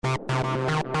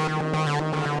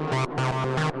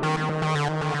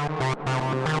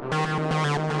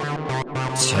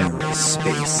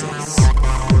TerraSpaces.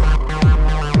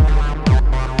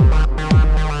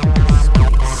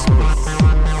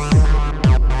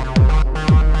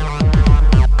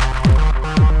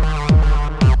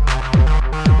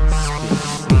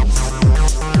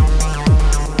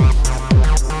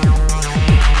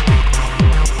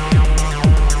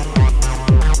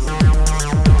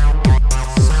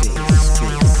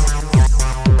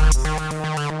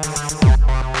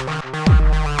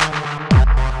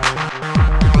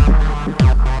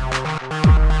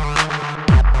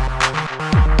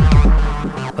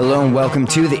 Hello and welcome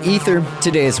to The Ether.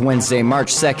 Today is Wednesday,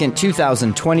 March 2nd,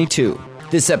 2022.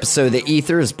 This episode of The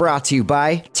Ether is brought to you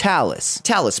by Talus.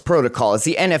 Talus Protocol is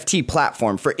the NFT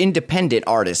platform for independent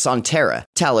artists on Terra.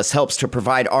 Talus helps to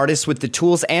provide artists with the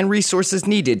tools and resources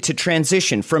needed to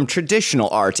transition from traditional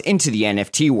art into the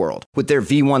NFT world. With their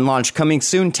V1 launch coming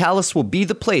soon, Talus will be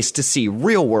the place to see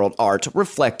real-world art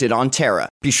reflected on Terra.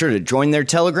 Be sure to join their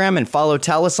Telegram and follow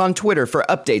Talus on Twitter for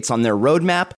updates on their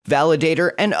roadmap,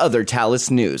 validator, and other Talus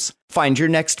news. Find your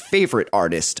next favorite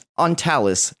artist on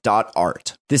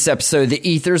talus.art. This episode of The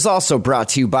Ether is also brought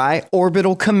to you by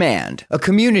Orbital Command, a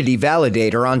community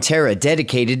validator on Terra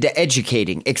dedicated to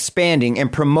educating, expanding, and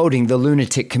promoting the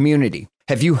lunatic community.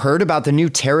 Have you heard about the new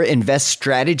Terra Invest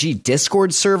Strategy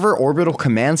Discord server Orbital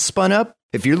Command spun up?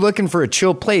 If you're looking for a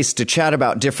chill place to chat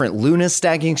about different Luna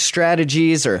stacking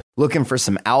strategies, or looking for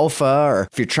some alpha, or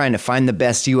if you're trying to find the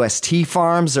best UST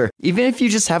farms, or even if you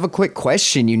just have a quick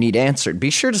question you need answered,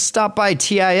 be sure to stop by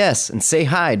TIS and say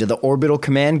hi to the Orbital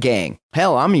Command gang.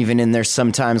 Hell, I'm even in there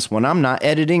sometimes when I'm not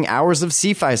editing hours of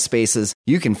C5 spaces.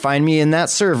 You can find me in that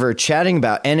server chatting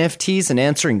about NFTs and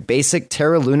answering basic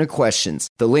Terra Luna questions.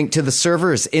 The link to the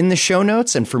server is in the show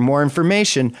notes, and for more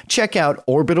information, check out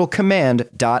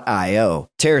orbitalcommand.io.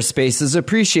 TerraSpaces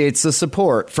appreciates the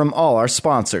support from all our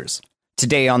sponsors.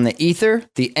 Today on The Ether,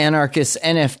 the Anarchists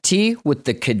NFT with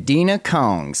the Kadena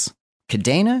Kongs.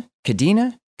 Kadena?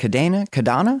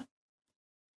 Kadena?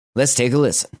 Let's take a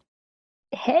listen.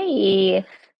 Hey,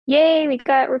 yay, we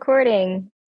got recording.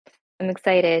 I'm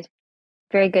excited.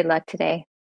 Very good luck today.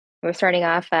 We're starting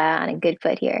off on a good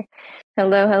foot here.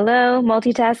 Hello,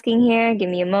 multitasking here. Give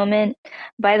me a moment.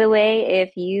 By the way,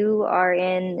 if you are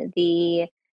in the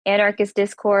Anarchist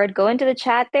Discord, go into the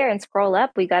chat there and scroll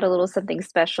up. We got a little something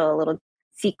special, a little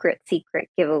secret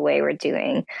giveaway we're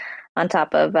doing on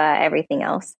top of everything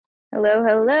else.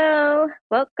 Hello,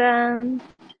 welcome.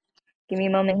 Give me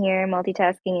a moment here,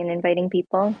 multitasking and inviting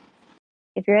people.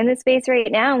 If you're in the space right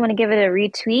now and want to give it a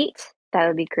retweet, that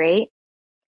would be great.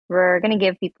 We're going to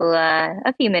give people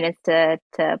a few minutes to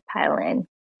pile in.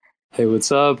 Hey, what's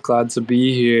up? Glad to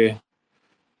be here.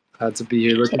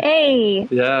 Hey!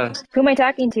 Yeah. Who am I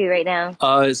talking to right now?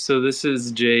 So this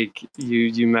is Jake.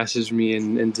 You messaged me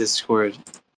in Discord.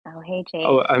 Oh, hey, Jake.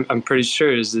 Oh, I'm pretty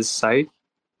sure. Is this site?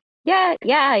 Yeah.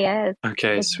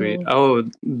 Okay, It's sweet. me. Oh,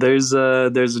 there's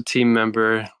a team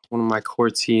member, one of my core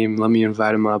team. Let me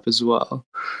invite him up as well.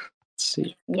 Let's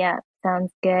see. Yeah,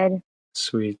 sounds good.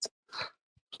 Sweet.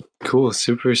 Cool.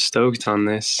 Super stoked on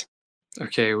this.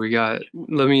 Okay,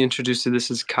 let me introduce you. This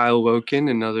is Kyle Woken,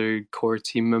 another core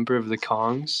team member of the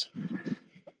Kongs.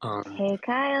 Hey,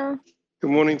 Kyle. Good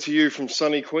morning to you from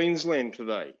sunny Queensland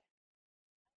today.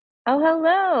 Oh,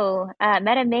 hello.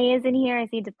 Meta May is in here. I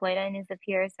see Deployed is up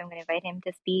here, so I'm going to invite him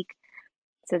to speak.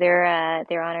 So they're on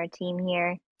our team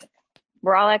here.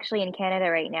 We're all actually in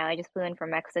Canada right now. I just flew in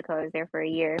from Mexico. I was there for a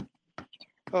year.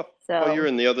 Oh, So you're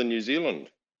in the other New Zealand.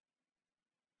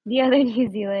 the other New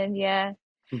Zealand, yeah.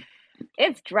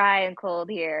 It's dry and cold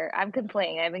here. I'm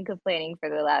complaining. I've been complaining for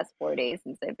the last 4 days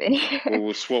since I've been here. Well,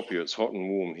 we'll swap you. It's hot and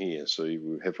warm here, so you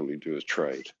will happily do a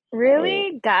trade.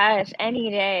 Really? Gosh,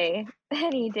 any day.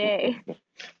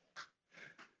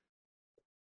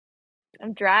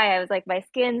 I'm dry. I was like, my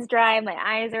skin's dry, my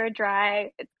eyes are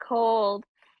dry, it's cold.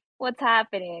 What's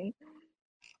happening?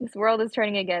 This world is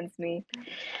turning against me.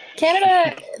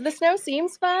 Canada, the snow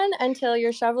seems fun until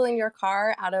you're shoveling your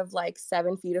car out of like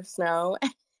 7 feet of snow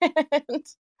and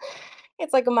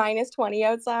it's like a -20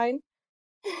 outside.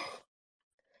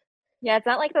 Yeah, it's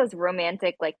not like those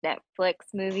romantic like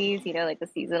Netflix movies, like the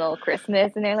seasonal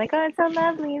Christmas, and they're like, oh, it's so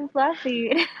lovely and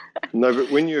fluffy. No,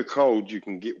 but when you're cold, you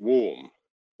can get warm.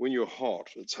 When you're hot,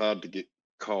 it's hard to get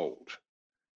cold.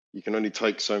 You can only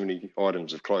take so many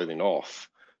items of clothing off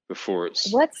before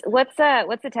it's... What's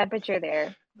the temperature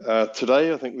there?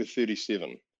 Today, I think we're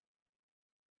 37.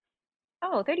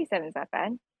 Oh, 37 is not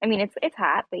bad. I mean, it's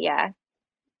hot, but yeah.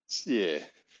 Yeah,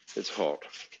 it's hot.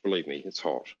 Believe me, it's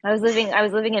hot. I was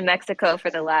living in Mexico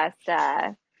for the last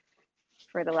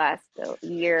for the last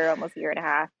year, almost year and a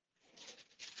half.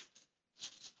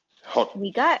 Hot.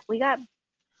 We got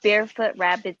Barefoot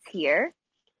Rabbits here.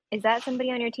 Is that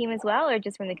somebody on your team as well, or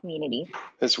just from the community?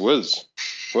 That's Wiz.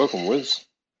 Welcome, Wiz.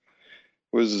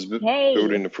 Wiz is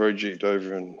building a project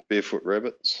over in Barefoot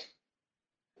Rabbits.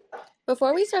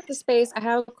 Before we start the space, I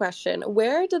have a question.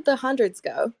 Where did the hundreds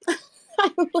go?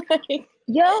 I'm like,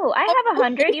 yo, I have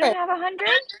 100. You don't have 100?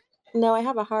 No, I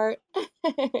have a heart. I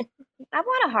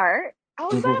want a heart. I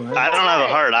was about to I don't have a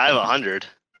heart. I have 100.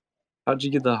 How'd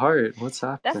you get the heart? What's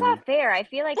happening? That's not fair. I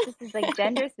feel like this is like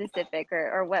gender specific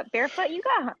or what. Barefoot, you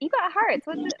got hearts.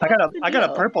 I got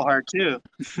a purple heart too.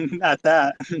 At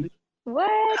that.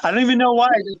 What? I don't even know why.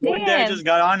 One day I just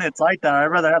got on. It's like that. I'd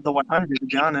rather have the 100 to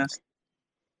be honest.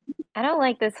 I don't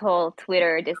like this whole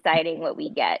Twitter deciding what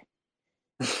we get.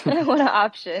 I want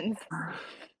options.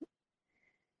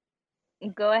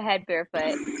 Go ahead,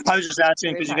 Barefoot. I was just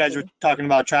asking because you guys were talking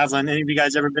about traveling. Any of you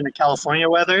guys ever been to California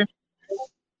weather?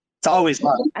 It's always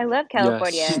hot. I love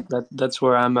California. Yes, that's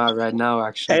where I'm at right now,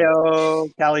 actually.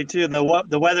 Heyo, Cali too.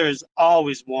 The weather is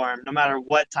always warm, no matter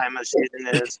what time of season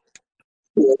it is.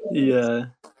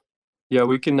 Yeah,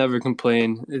 we can never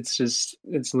complain. It's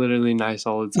literally nice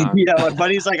all the time. Yeah, my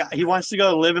buddy's like, he wants to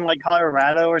go live in like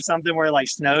Colorado or something where it like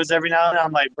snows every now and then.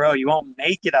 I'm like, bro, you won't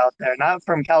make it out there. Not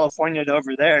from California to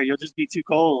over there. You'll just be too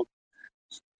cold.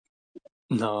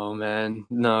 No, man.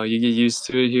 No, you get used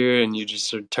to it here and you just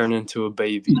sort of turn into a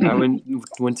baby. I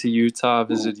went to Utah,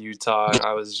 visited Utah, and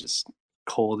I was just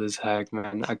cold as heck,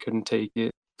 man. I couldn't take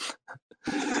it.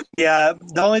 Yeah,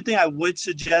 the only thing I would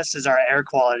suggest is our air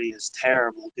quality is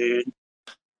terrible, dude.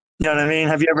 You know what I mean?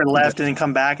 Have you ever left and then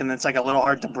come back and it's like a little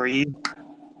hard to breathe?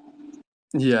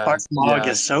 Yeah. Our smog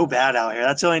is so bad out here.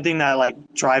 That's the only thing that like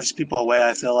drives people away,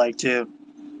 I feel like, too.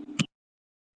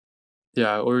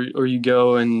 Yeah, or you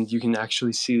go and you can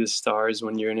actually see the stars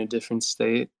when you're in a different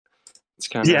state. It's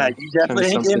kind of you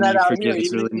definitely ain't getting that out here.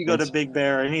 Even if you go to nice. Big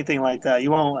Bear or anything like that, you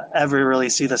won't ever really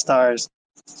see the stars.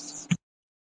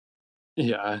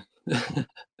 Yeah.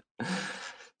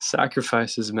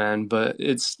 Sacrifices, man, but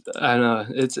I know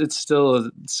it's still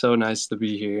so nice to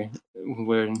be here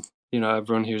where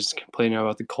everyone here's complaining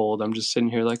about the cold. I'm just sitting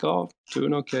here like, oh,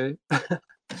 doing okay.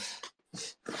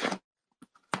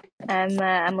 I'm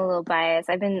a little biased.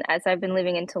 I've been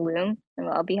living in Tulum, and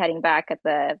I'll be heading back at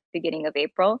the beginning of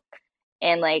April.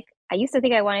 And like I used to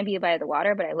think I want to be by the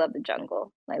water, but I love the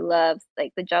jungle. I love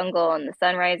like the jungle and the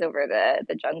sunrise over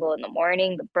the jungle in the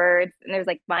morning, the birds, and there's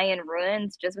like Mayan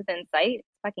ruins just within sight. It's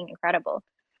fucking incredible.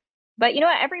 But you know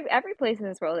what? Every place in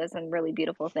this world has some really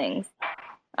beautiful things.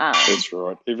 That's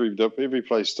right. Every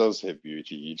place does have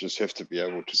beauty. You just have to be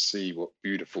able to see what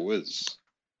beautiful is.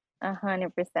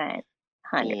 100%.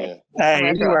 100. Yeah. Hey,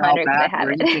 anywhere out back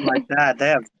or anything like that, they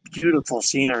have beautiful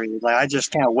scenery. Like I just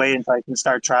can't wait until I can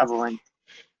start traveling.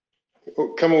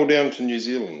 Come all down to New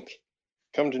Zealand.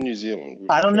 Come to New Zealand.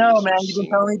 I don't know, man. You've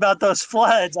been telling me about those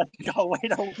floods. I think I'll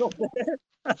wait a little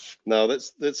bit. No,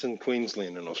 that's in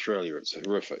Queensland and Australia. It's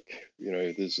horrific.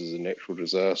 This is a natural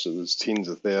disaster. There's tens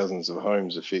of thousands of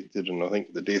homes affected, and I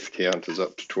think the death count is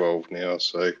up to 12 now.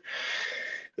 So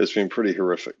it's been pretty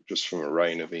horrific just from a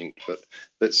rain event. But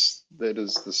that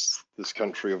is this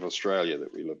country of Australia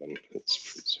that we live in.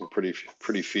 It's some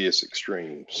pretty fierce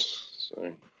extremes.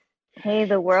 So. Hey,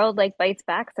 the world like bites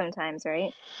back sometimes,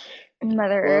 right?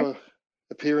 Mother Earth.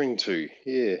 Appearing to,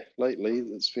 yeah. Lately,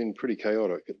 it's been pretty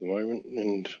chaotic at the moment,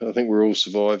 and I think we're all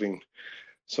surviving.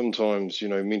 Sometimes,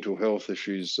 mental health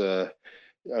issues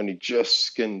only just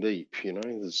skin deep.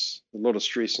 There's a lot of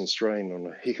stress and strain on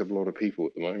a heck of a lot of people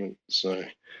at the moment. So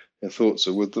our thoughts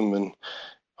are with them. And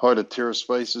hi to Terra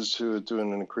Spaces, who are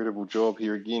doing an incredible job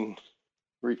here again,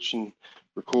 reaching,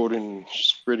 recording,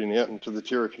 spreading out into the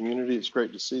Terra community. It's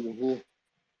great to see them here.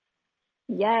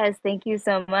 Yes, thank you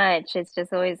so much. It's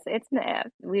just always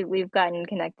we've gotten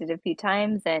connected a few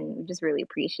times, and we just really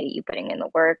appreciate you putting in the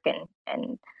work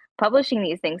and publishing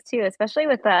these things too, especially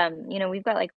with we've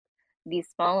got like these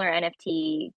smaller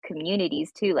NFT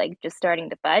communities too, like just starting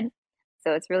to bud.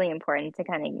 So it's really important to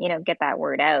kind of get that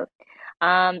word out.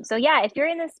 So yeah, if you're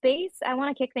in this space, I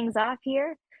want to kick things off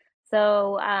here.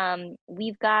 So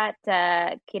we've got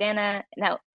Kadena.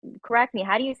 Now, correct me.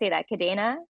 How do you say that?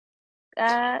 Kadena?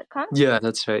 Yeah,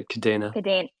 that's right. Kadena.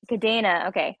 Kadena.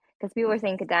 Okay, because people were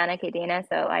saying Kadena.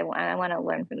 So I want to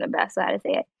learn from the best how to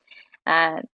say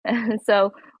it.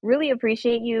 So really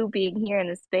appreciate you being here in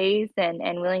the space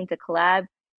and willing to collab.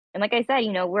 And like I said,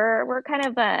 we're kind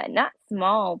of not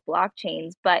small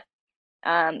blockchains, but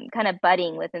kind of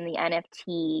budding within the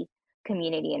NFT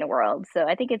community in the world. So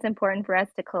I think it's important for us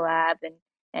to collab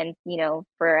and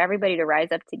for everybody to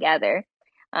rise up together.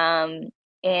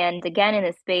 And again, in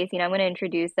this space, I'm going to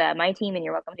introduce my team, and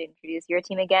you're welcome to introduce your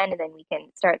team again, and then we can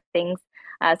start things.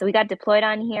 So we got Deployed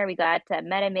on here. We got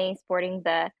MetaMay sporting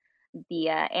the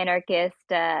Anarchist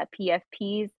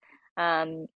PFPs.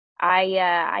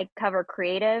 I cover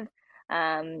creative.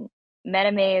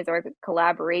 MetaMay is our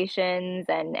collaborations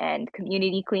and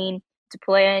community queen.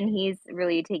 Deploy, he's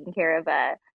really taking care of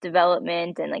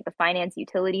development and like the finance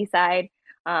utility side.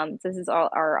 So this is all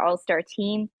our all-star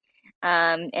team.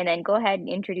 And then go ahead and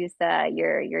introduce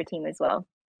your team as well.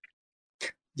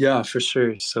 Yeah, for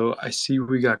sure. So I see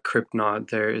we got Krypnot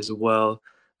there as well.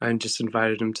 I just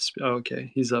invited him to speak. Oh,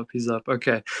 okay, he's up.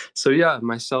 Okay, so yeah,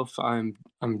 myself, I'm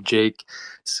Jake.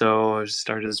 So I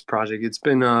started this project. It's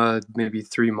been maybe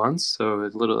 3 months. So a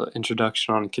little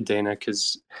introduction on Kadena,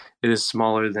 because it is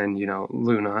smaller than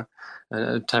Luna,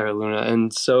 Terra Luna,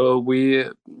 and so we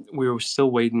were still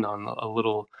waiting on a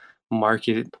little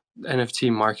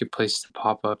NFT marketplace to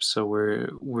pop up. So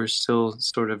we're still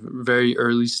sort of very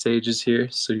early stages here.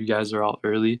 So you guys are all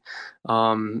early.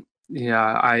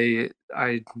 Yeah,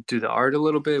 I do the art a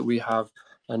little bit. We have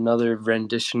another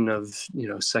rendition of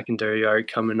secondary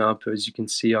art coming up, as you can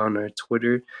see on our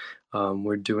Twitter.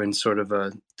 We're doing sort of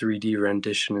a 3D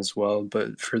rendition as well,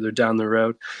 but further down the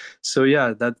road. So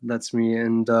yeah, that's me,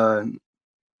 and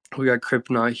we got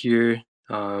Krypnot here.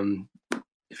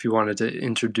 If you wanted to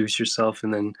introduce yourself,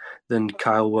 and then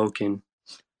Kyle Woken.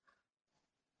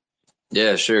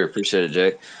 Yeah, sure. Appreciate it,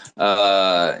 Jake.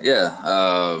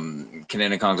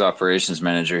 Kadena Kong's operations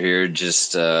manager here.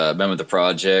 Just been with the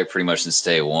project pretty much since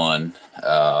day one.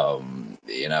 When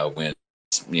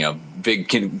big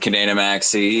Kadena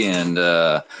maxi, and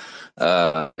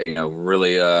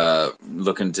really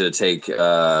looking to take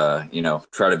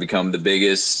try to become the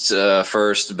biggest,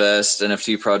 first, best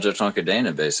NFT project on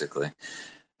Kadena, basically.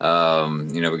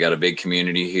 We got a big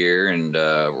community here, and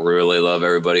really love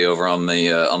everybody over on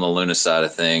the Luna side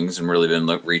of things, and really been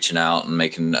reaching out and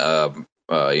making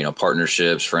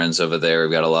partnerships, friends over there.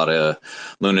 We've got a lot of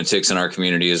lunatics in our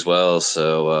community as well,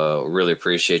 so really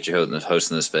appreciate you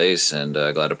hosting the space, and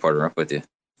glad to partner up with you.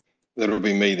 That'll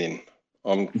be me then.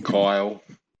 I'm Kyle.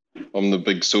 I'm the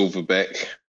big silverback,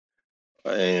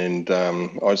 and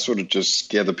I sort of just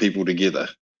gather people together.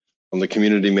 I'm the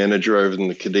community manager over in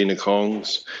the Kadena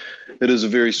Kongs. It is a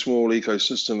very small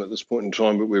ecosystem at this point in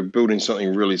time, but we're building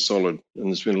something really solid. And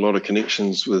there's been a lot of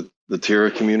connections with the Terra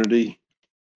community.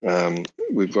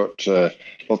 We've got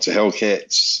lots of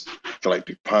Hellcats,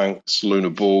 Galactic Punks, Lunar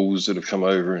Bulls that have come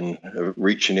over and are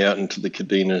reaching out into the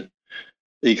Kadena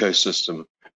ecosystem.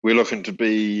 We're looking to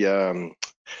be a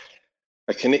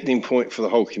connecting point for the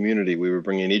whole community. We were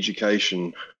bringing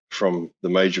education from the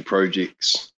major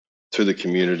projects to the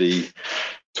community,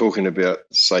 talking about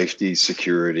safety,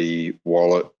 security,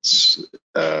 wallets,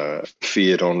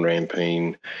 fiat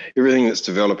on-ramping, everything that's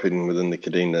developing within the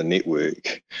Kadena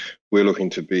network. We're looking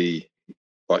to be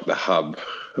like the hub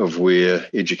of where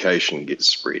education gets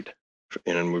spread.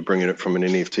 And we're bringing it from an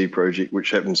NFT project,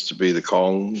 which happens to be the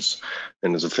Kongs,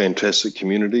 and is a fantastic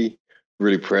community.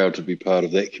 Really proud to be part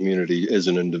of that community as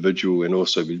an individual, and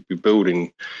also be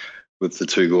building with the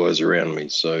two guys around me.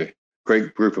 So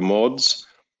great group of mods,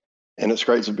 and it's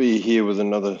great to be here with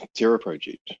another Terra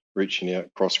project, reaching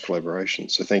out cross collaboration.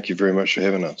 So thank you very much for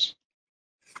having us.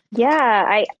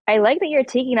 Yeah, I like that you're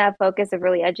taking that focus of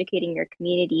really educating your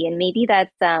community, and maybe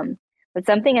that's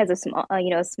something as a small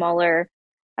smaller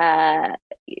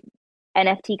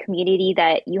NFT community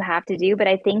that you have to do. But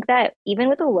I think that even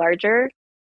with the larger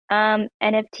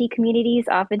NFT communities,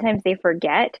 oftentimes they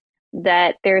forget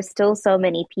that there's still so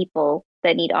many people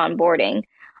that need onboarding.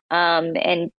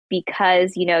 And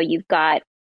because, you've got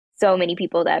so many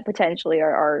people that potentially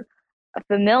are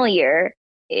familiar,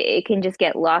 it can just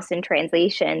get lost in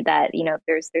translation that,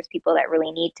 there's people that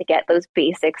really need to get those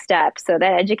basic steps. So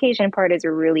that education part is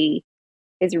really,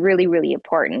 really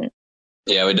important.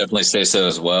 Yeah, I would definitely say so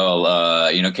as well.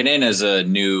 Kadena is a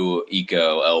new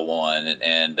eco L1,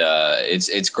 and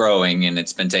it's growing, and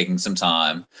it's been taking some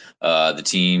time. The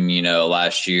team,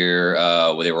 last year,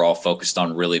 they were all focused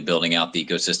on really building out the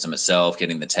ecosystem itself,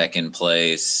 getting the tech in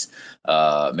place,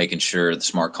 making sure the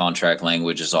smart contract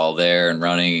language is all there and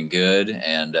running and good.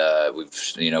 And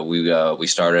we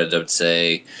started, I would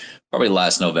say, probably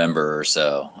last November or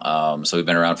so. So we've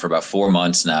been around for about 4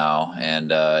 months now,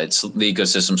 and it's the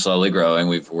ecosystem slowly growing.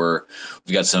 We've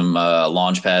got some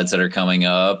launch pads that are coming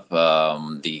up.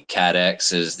 The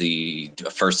CADEX is the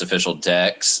first official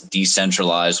DEX,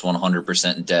 decentralized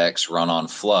 100% DEX run on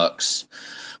Flux,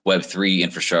 Web3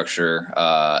 infrastructure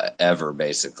ever.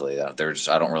 Basically, I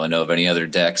don't really know of any other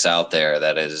DEX out there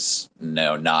that is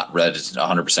not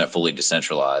 100% fully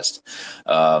decentralized.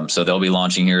 So they'll be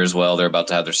launching here as well. They're about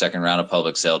to have their second round of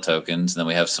public sale tokens, and then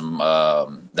we have some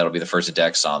that'll be the first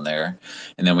DEX on there,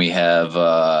 and then we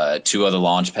have two other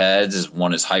launch pads.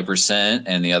 One is Hypercent,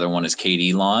 and the other one is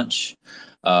KD Launch.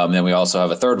 Then we also have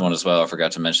a third one as well. I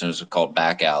forgot to mention. It's called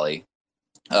Back Alley.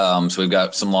 So we've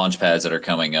got some launch pads that are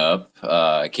coming up.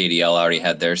 KDL already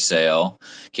had their sale,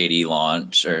 KD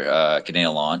launch or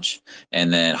Kadena launch,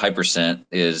 and then Hypercent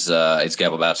is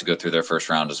about to go through their first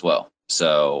round as well.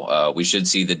 So we should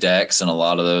see the DEX and a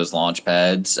lot of those launch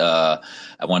pads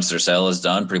once their sale is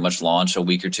done, pretty much launch a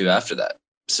week or two after that.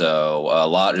 So a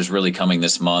lot is really coming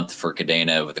this month for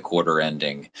Kadena with the quarter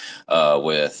ending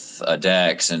with a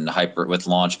DEX and with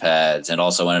launch pads and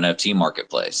also an NFT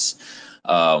marketplace.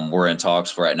 We're in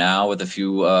talks right now with a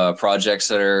few projects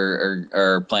that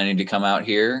are planning to come out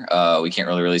here. We can't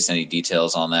really release any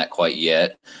details on that quite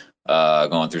yet,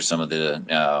 going through some of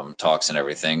the talks and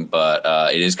everything,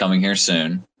 but it is coming here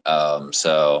soon.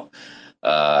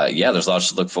 There's lots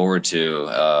to look forward to.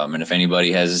 And if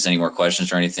anybody has any more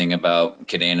questions or anything about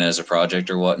Kadena as a project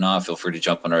or whatnot, feel free to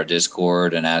jump on our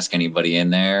Discord and ask anybody in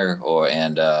there, or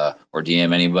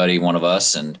DM anybody, one of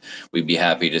us, and we'd be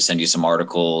happy to send you some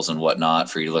articles and whatnot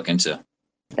for you to look into.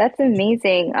 That's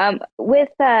amazing. With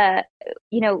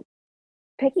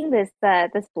picking this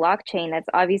blockchain that's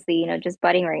obviously just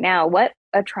budding right now, what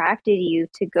attracted you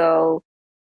to go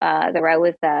the route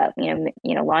with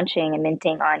launching and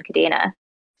minting on Kadena?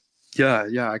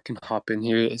 Yeah, I can hop in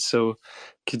here. So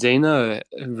Kadena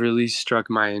really struck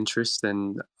my interest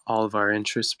and all of our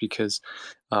interests because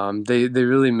they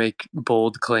really make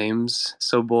bold claims,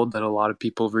 so bold that a lot of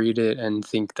people read it and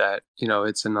think that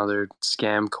it's another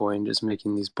scam coin just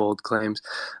making these bold claims.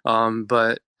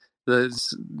 But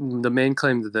the main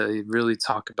claim that they really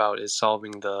talk about is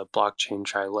solving the blockchain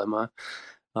trilemma.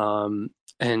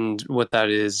 And what that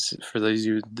is, for those of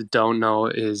you that don't know,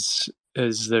 is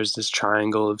there's this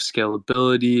triangle of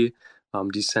scalability,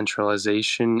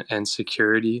 decentralization, and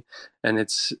security, and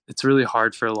it's really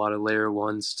hard for a lot of layer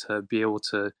ones to be able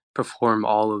to perform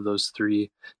all of those three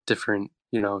different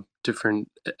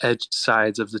edge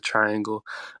sides of the triangle.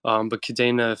 But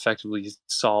Kadena effectively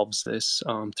solves this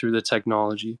through the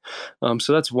technology.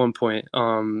 So that's one point.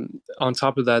 On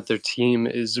top of that, their team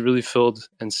is really filled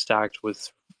and stacked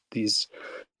with these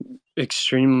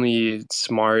extremely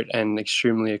smart and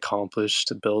extremely accomplished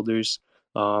builders.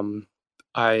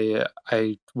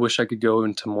 I wish I could go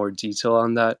into more detail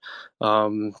on that.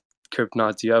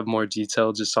 Kripnot, do you have more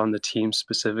detail just on the team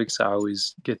specifics? I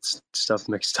always get stuff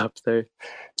mixed up there.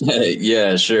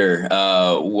 Yeah, sure.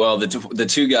 Well, the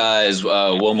two guys,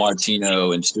 Will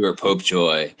Martino and Stuart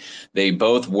Popejoy, they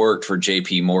both worked for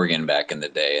JP Morgan back in the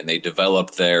day, and they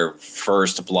developed their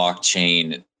first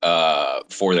blockchain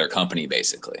for their company,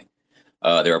 basically.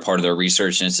 They were part of their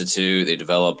research institute. They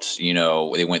developed,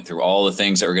 they went through all the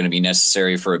things that were going to be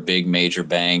necessary for a big major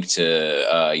bank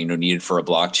to, needed for a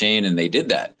blockchain, and they did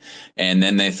that. And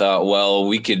then they thought, well,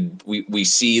 we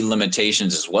see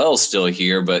limitations as well still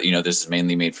here, but this is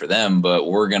mainly made for them, but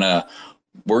we're gonna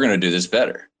do this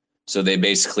better. So they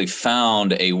basically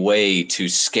found a way to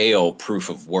scale proof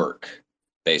of work.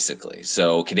 Basically.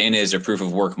 So Kadena is a proof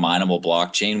of work mineable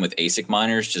blockchain with ASIC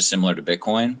miners, just similar to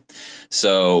Bitcoin.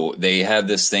 So they have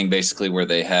this thing basically where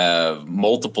they have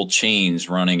multiple chains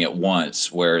running at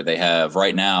once, where they have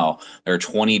right now, there are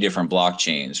 20 different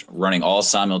blockchains running all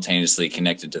simultaneously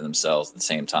connected to themselves at the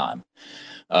same time.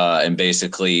 And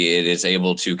basically it is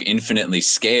able to infinitely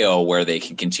scale, where they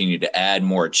can continue to add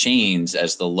more chains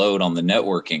as the load on the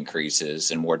network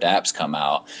increases and more dApps come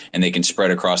out, and they can spread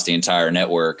across the entire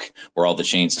network where all the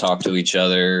chains talk to each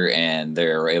other, and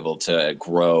they're able to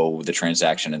grow the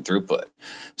transaction and throughput.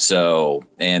 So,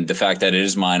 and the fact that it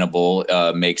is mineable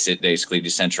makes it basically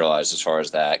decentralized as far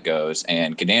as that goes.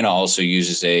 And Kadena also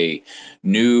uses a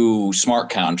new smart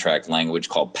contract language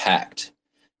called Pact.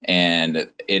 And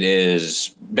it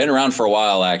has been around for a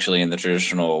while, actually, in the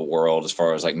traditional world as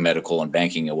far as like medical and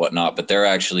banking and whatnot, but they're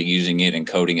actually using it and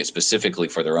coding it specifically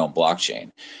for their own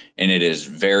blockchain. And it is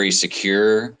very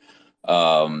secure.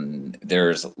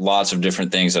 There's lots of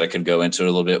different things that I could go into a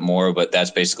little bit more, but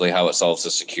that's basically how it solves the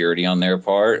security on their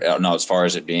part. Now, as far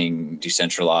as it being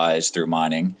decentralized through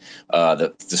mining,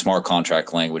 the smart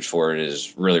contract language for it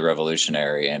is really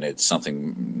revolutionary, and it's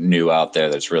something new out there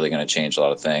that's really going to change a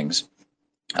lot of things.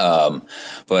 Um,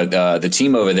 but the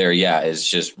team over there, yeah, is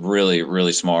just really,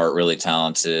 really smart, really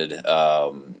talented.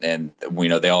 And we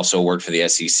know they also worked for the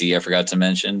SEC. I forgot to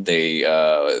mention they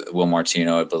Will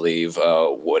Martino, I believe,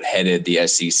 what headed the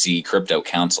SEC Crypto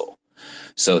Council.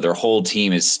 So their whole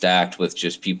team is stacked with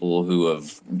just people who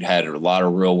have had a lot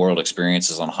of real world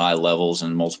experiences on high levels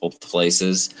in multiple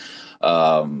places.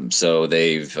 So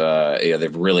they've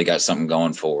really got something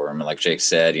going for them. And like Jake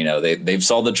said, they've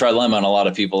solved the trilemma, and a lot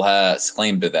of people have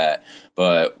claimed to that.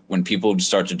 But when people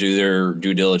start to do their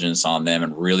due diligence on them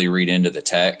and really read into the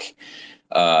tech,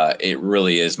 it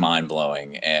really is mind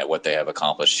blowing at what they have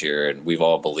accomplished here, and we've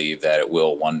all believed that it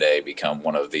will one day become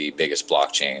one of the biggest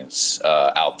blockchains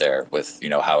out there. With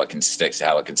how it can stick,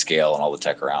 how it can scale, and all the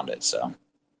tech around it. So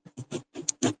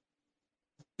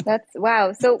That's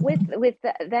wow. So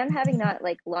them having not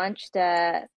like launched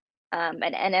an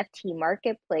NFT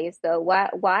marketplace though,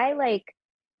 why like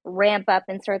ramp up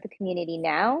and start the community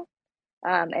now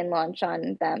and launch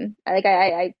on them? Like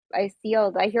I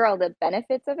hear all the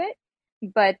benefits of it,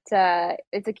 but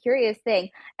it's a curious thing.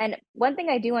 And one thing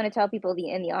I do want to tell people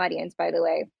in the audience, by the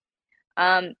way,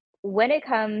 when it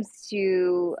comes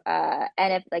to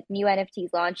like new NFTs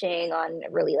launching on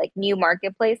really like new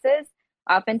marketplaces,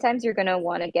 oftentimes you're going to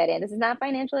want to get in. This is not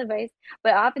financial advice,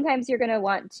 but oftentimes you're going to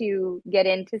want to get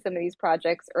into some of these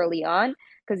projects early on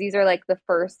because these are like the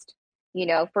first,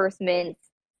 first mints,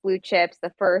 blue chips,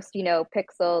 the first,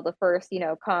 pixel, the first,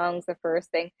 Kongs, the first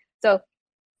thing. So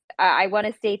I want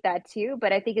to state that too,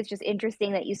 but I think it's just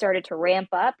interesting that you started to ramp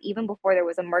up even before there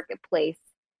was a marketplace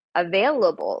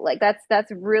available. Like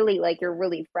that's really like you're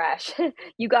really fresh.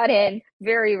 You got in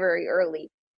very, very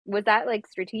early. Was that like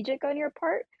strategic on your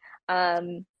part?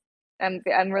 Um,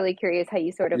 I'm really curious how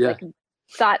you sort of Yeah. like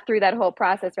thought through that whole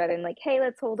process rather than like, hey,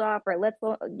 let's hold off or let's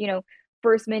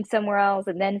first mint somewhere else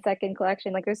and then second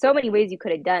collection. Like there's so many ways you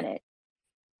could have done it.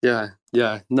 Yeah.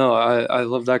 No, I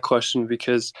love that question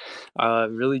because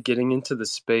really getting into the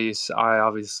space, I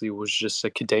obviously was just a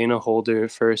Kadena holder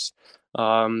at first.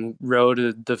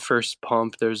 Rode the first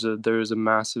pump. There was a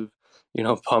massive,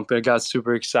 pump. I got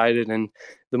super excited, and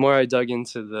the more I dug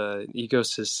into the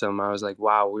ecosystem, I was like,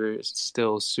 wow, we're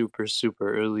still super,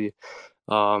 super early.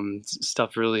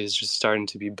 Stuff really is just starting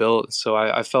to be built. So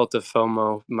I felt the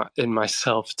FOMO in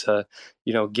myself to,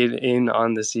 get in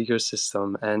on this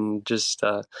ecosystem and just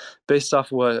based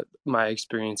off what my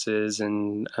experience is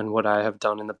and what I have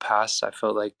done in the past, I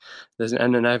felt like there's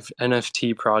an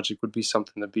NFT project would be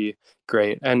something to be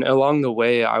great. And along the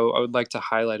way, I would like to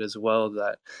highlight as well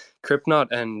that Cryptnaut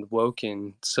and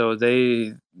Woken, so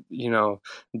they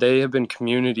have been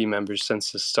community members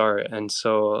since the start. And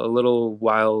so a little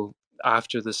while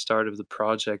after the start of the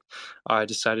project, I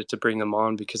decided to bring them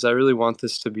on because I really want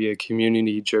this to be a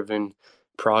community driven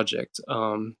project.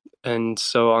 And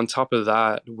so on top of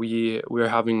that, we're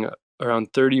having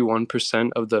around 31%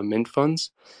 of the mint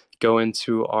funds go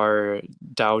into our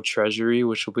DAO treasury,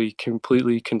 which will be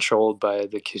completely controlled by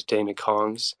the Kadena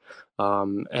Kongs.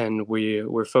 And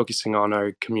we're focusing on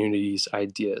our community's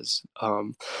ideas.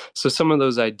 So some of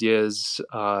those ideas,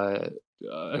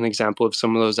 an example of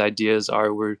some of those ideas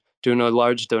are we're doing a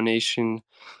large donation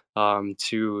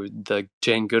to the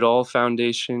Jane Goodall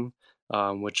Foundation,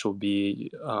 which will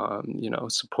be,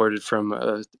 supported from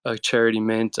a charity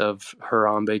mint of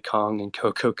Harambe Kong and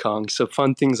Coco Kong. So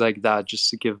fun things like that, just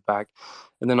to give back.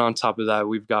 And then on top of that,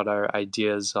 we've got our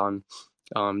ideas on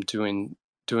doing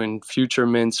future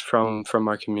mints from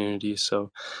our community.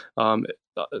 So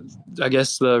I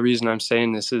guess the reason I'm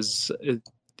saying this is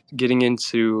getting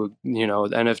into the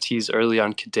NFTs early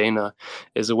on Kadena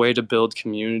is a way to build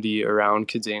community around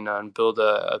Kadena and build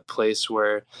a place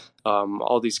where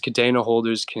all these Kadena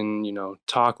holders can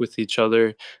talk with each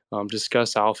other,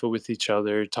 discuss alpha with each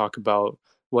other, talk about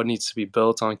what needs to be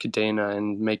built on Kadena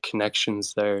and make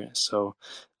connections there. So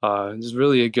it's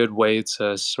really a good way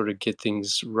to sort of get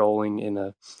things rolling in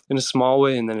a small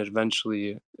way, and then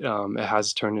eventually it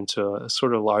has turned into a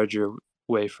sort of larger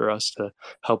way for us to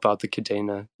help out the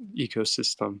Kadena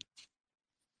ecosystem.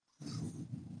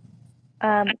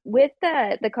 With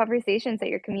the conversations that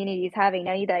your community is having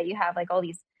now that you have like all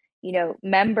these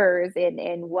members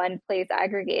in one place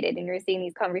aggregated and you're seeing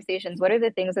these conversations, what are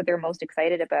the things that they're most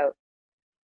excited about?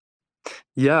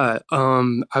 Yeah,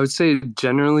 I would say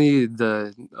generally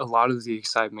a lot of the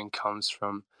excitement comes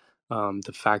from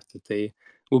the fact that they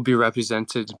will be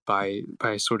represented by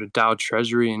sort of DAO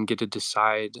treasury and get to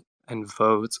decide and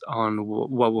vote on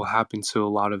what will happen to a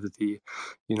lot of the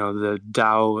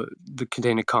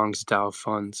Kadena Kong's DAO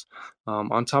funds.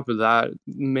 On top of that,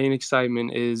 main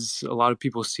excitement is a lot of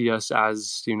people see us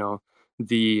as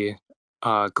the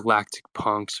galactic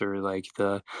punks or like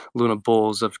the Luna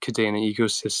Bulls of Kadena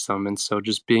ecosystem. And so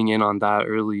just being in on that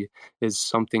early is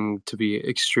something to be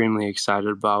extremely excited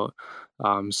about.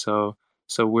 So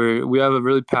we have a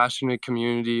really passionate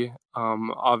community,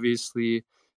 obviously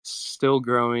still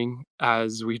growing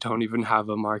as we don't even have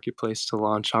a marketplace to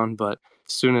launch on, but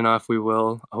soon enough we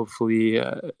will, hopefully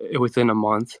within a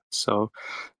month. So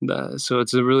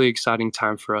it's a really exciting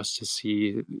time for us to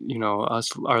see,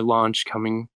 our launch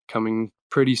coming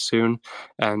pretty soon,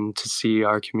 and to see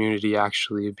our community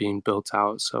actually being built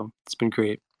out. So it's been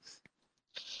great.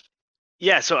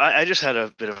 Yeah, so I just had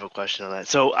a bit of a question on that.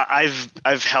 So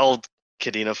I've held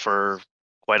Kadena for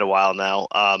quite a while now.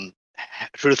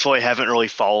 Truthfully, I haven't really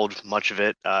followed much of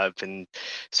it. I've been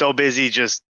so busy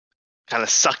just kind of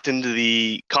sucked into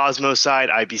the Cosmos side,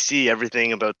 IBC,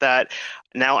 everything about that.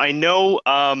 Now I know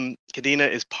Kadena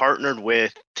is partnered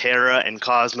with Terra and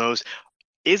Cosmos.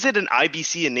 Is it an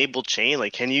IBC enabled chain?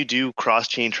 Like, can you do cross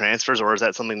chain transfers, or is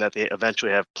that something that they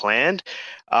eventually have planned?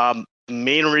 The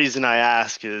main reason I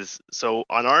ask is, so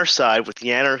on our side with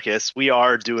the Anarchists, we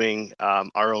are doing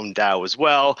our own DAO as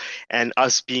well. And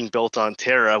us being built on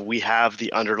Terra, we have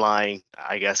the underlying,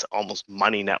 I guess, almost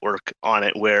money network on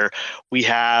it, where we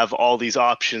have all these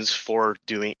options for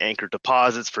doing anchor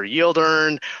deposits for yield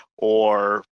earn,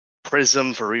 or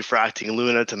Prism for refracting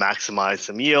Luna to maximize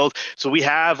some yield. So we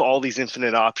have all these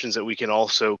infinite options that we can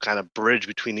also kind of bridge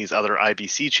between these other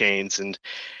IBC chains. And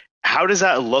how does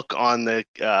that look on the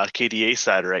KDA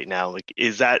side right now? Like,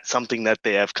 is that something that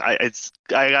they have? I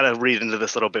got to read into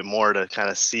this a little bit more to kind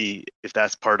of see if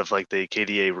that's part of like the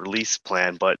KDA release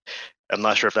plan, but I'm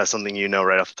not sure if that's something you know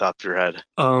right off the top of your head.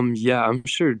 Yeah, I'm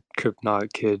sure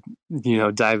Kryptonite could,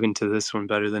 dive into this one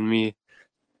better than me.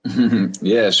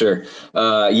 Yeah, sure.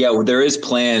 Well, there is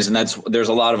plans, and there's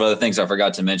a lot of other things I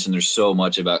forgot to mention. There's so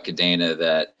much about Kadena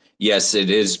that, yes, it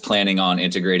is planning on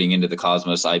integrating into the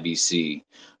Cosmos IBC.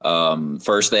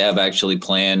 First, they have actually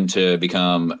planned to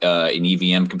become an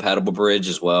EVM compatible bridge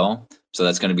as well. So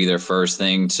that's going to be their first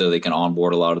thing, so they can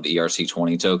onboard a lot of the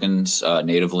ERC20 tokens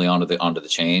natively onto the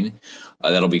chain.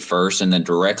 That'll be first, and then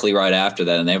directly right after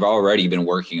that, and they've already been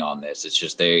working on this. It's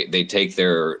just they take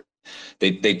their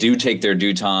they do take their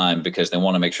due time, because they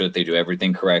want to make sure that they do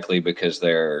everything correctly, because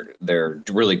they're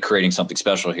really creating something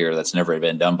special here that's never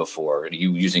been done before.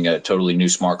 You using a totally new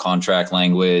smart contract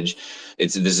language.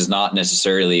 This is not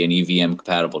necessarily an EVM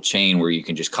compatible chain where you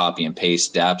can just copy and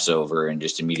paste dApps over and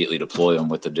just immediately deploy them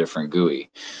with a different GUI.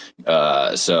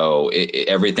 So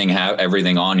everything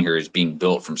on here is being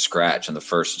built from scratch, and the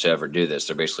first to ever do this,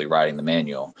 they're basically writing the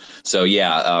manual. So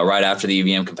right after the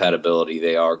EVM compatibility,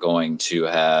 they are going to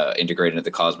have integrated into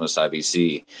the Cosmos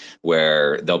IBC,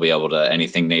 where they'll be able to,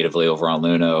 anything natively over on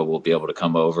Luna will be able to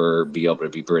come over, be able to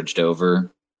be bridged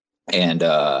over. And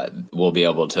we'll be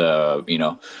able to,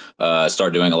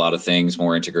 start doing a lot of things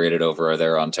more integrated over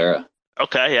there on Terra.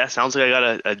 Okay, yeah, sounds like I got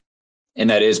a And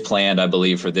that is planned, I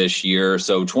believe, for this year.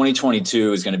 So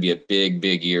 2022 is going to be a big,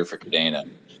 big year for Kadena.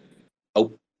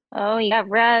 Oh, you got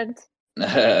Red.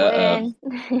 The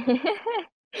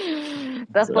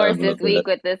force this week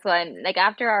with this one. Like,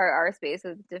 after our space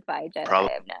with Defy Jedi,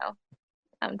 I have now.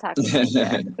 I'm talking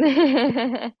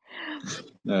to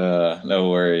no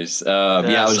worries.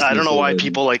 I don't know why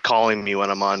people like calling me when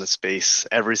I'm on the space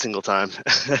every single time.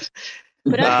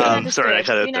 But sorry, I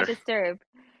cut it do there. not disturb.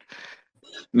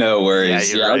 No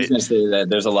worries. Yeah, I was going to say that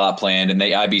there's a lot planned, and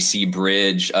the IBC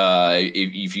bridge.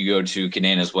 If you go to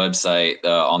Kadena's website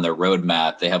on their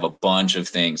roadmap, they have a bunch of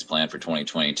things planned for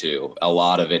 2022. A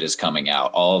lot of it is coming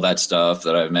out. All of that stuff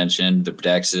that I've mentioned, the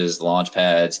dexes, the launch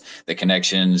pads, the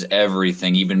connections,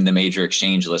 everything, even the major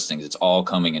exchange listings, it's all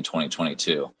coming in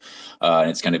 2022. And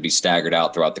it's going to be staggered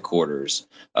out throughout the quarters.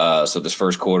 So this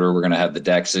first quarter, we're going to have the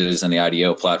dexes and the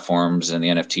IDO platforms and the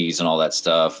NFTs and all that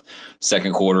stuff.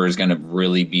 Second quarter is going to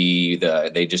really be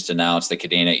they just announced the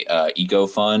Kadena Eco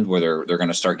Fund, where they're going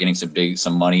to start getting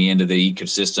some money into the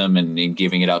ecosystem and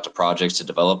giving it out to projects to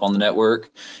develop on the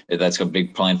network. That's a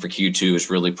big plan for Q2,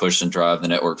 is really push and drive the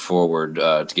network forward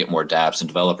to get more dApps and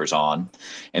developers on.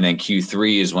 And then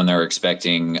Q3 is when they're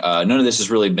expecting, none of this has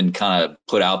really been kind of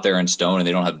put out there in stone, and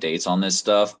they don't have dates on this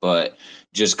stuff, but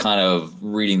just kind of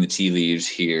reading the tea leaves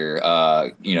here,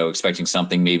 expecting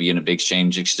something maybe in a big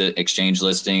exchange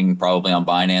listing, probably on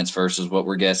Binance first is what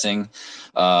we're guessing.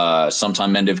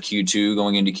 Sometime end of Q2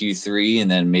 going into Q3,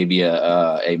 and then maybe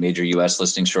a major US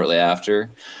listing shortly after.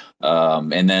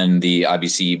 And then the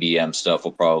IBC EBM stuff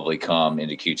will probably come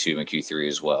into Q2 and Q3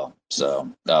 as well. So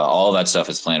all that stuff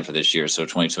is planned for this year. So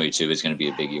 2022 is going to be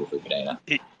a big year for Kadena.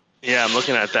 Yeah, I'm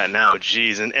looking at that now.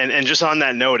 Geez, and just on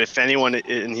that note, if anyone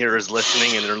in here is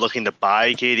listening and they're looking to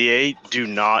buy KDA, do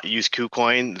not use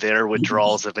KuCoin. Their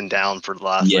withdrawals have been down for the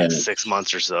last Yeah. like 6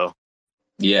 months or so.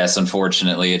 Yes,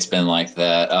 unfortunately, it's been like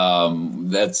that.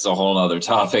 That's a whole other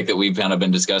topic that we've kind of been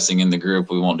discussing in the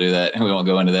group. We won't do that. We won't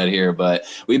go into that here. But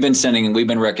we've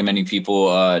been recommending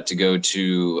people to go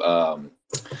to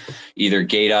either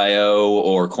Gate.io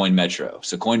or CoinMetro.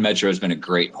 So CoinMetro has been a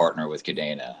great partner with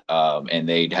Kadena, and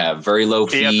they'd have very low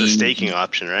They have the fees. staking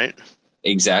option, right?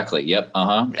 Exactly. Yep.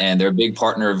 And they're a big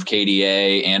partner of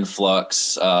KDA and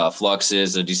Flux. Flux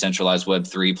is a decentralized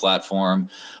Web3 platform,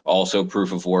 also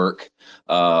proof of work.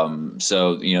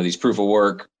 So these proof of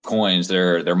work coins,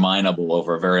 they're mineable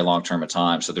over a very long term of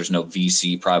time. So there's no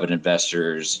VC, private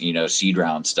investors, seed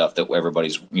round stuff that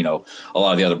everybody's, a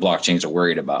lot of the other blockchains are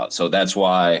worried about. So that's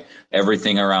why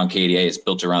everything around KDA is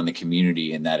built around the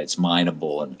community and that it's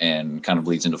mineable and kind of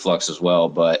leads into Flux as well.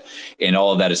 But and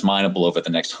all of that is mineable over the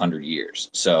next 100 years.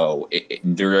 So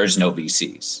there is no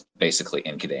VCs basically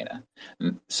in Kadena.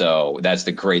 So that's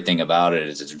the great thing about it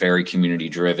is it's very community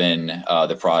driven.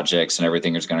 The projects and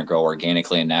everything is going to grow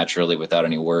organically and naturally without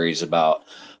any worries about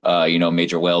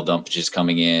major whale dumpages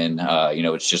coming in.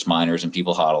 It's just miners and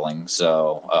people hodling.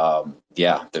 So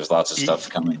there's lots of stuff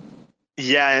coming.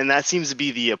 Yeah, and that seems to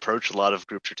be the approach a lot of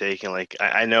groups are taking. Like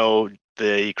I know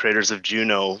the creators of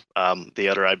Juno, the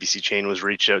other IBC chain, was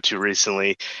reached out to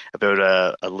recently about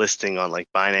a listing on like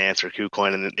Binance or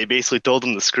KuCoin, and they basically told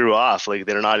them to screw off. Like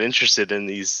they're not interested in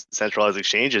these centralized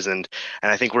exchanges, and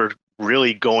I think we're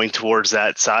really going towards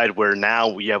that side where now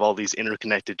we have all these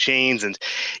interconnected chains, and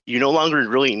you no longer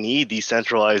really need these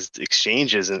centralized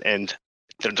exchanges, and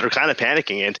they're kind of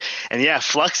panicking. And yeah,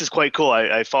 Flux is quite cool.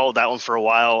 I followed that one for a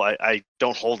while. I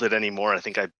don't hold it anymore. I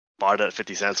think I bought it at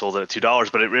 50 cents, sold it at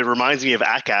 $2. But it reminds me of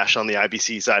Akash on the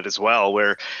IBC side as well,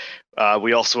 where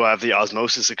we also have the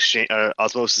Osmosis exchange,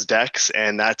 Osmosis DEX,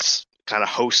 and that's kind of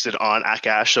hosted on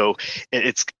Akash. So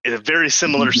it's a very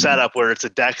similar setup where it's a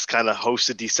DEX kind of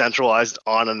hosted decentralized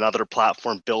on another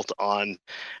platform built on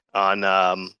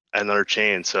another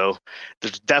chain. So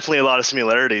there's definitely a lot of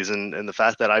similarities, and the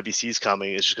fact that IBC is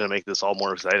coming is just going to make this all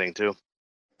more exciting too.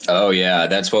 Oh yeah,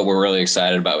 that's what we're really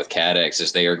excited about with CADEX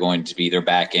is they are going to be their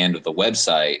back end of the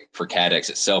website for CADEX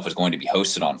itself is going to be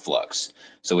hosted on Flux.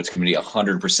 So it's going to be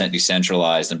 100%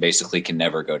 decentralized and basically can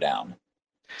never go down.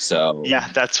 So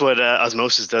yeah, that's what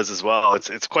Osmosis does as well.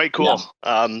 It's quite cool.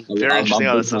 Yeah. Very interesting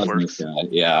how this stuff Cosmos works. guy.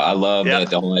 Yeah, I love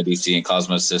the whole IBC and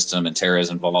Cosmos system, and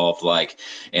Terra's involved.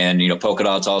 And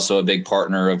Polkadot's also a big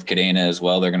partner of Kadena as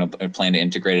well. They're going to plan to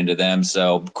integrate into them.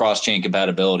 So cross-chain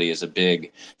compatibility is a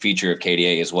big feature of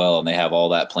KDA as well, and they have all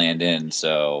that planned in.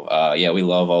 So we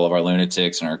love all of our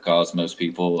lunatics and our Cosmos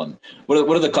people. And what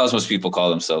do the Cosmos people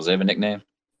call themselves? They have a nickname?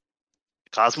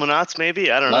 Cosmonauts, maybe?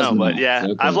 I don't know. But yeah,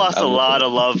 Okay. I've lost a lot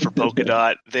of love for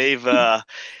Polkadot. They've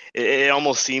it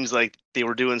almost seems like they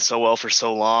were doing so well for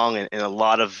so long, and a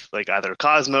lot of like either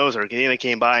Cosmos or Kadena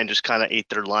came by and just kind of ate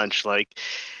their lunch. Like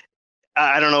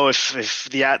I don't know if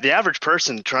the average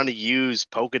person trying to use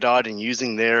Polkadot and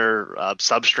using their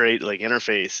substrate like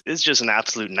interface is just an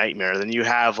absolute nightmare. Then you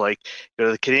have like go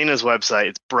to the Kadena's website.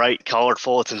 It's bright,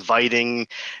 colorful, it's inviting.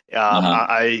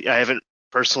 I haven't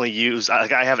personally used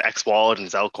I have X Wallet and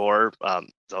Zelcore.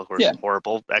 Zelcore is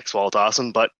horrible. X Wallet's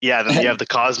awesome, but yeah, then you have the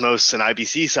Cosmos and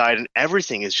IBC side, and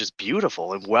everything is just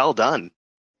beautiful and well done.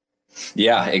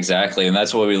 Yeah, exactly. And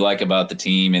that's what we like about the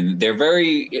team. And they're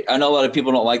I know a lot of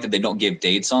people don't like that they don't give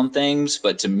dates on things,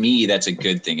 but to me, that's a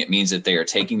good thing. It means that they are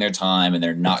taking their time and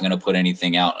they're not going to put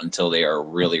anything out until they are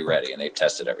really ready and they've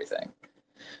tested everything.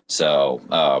 So,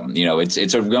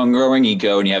 it's a growing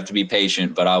eco and you have to be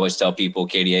patient. But I always tell people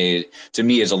KDA to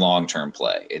me is a long-term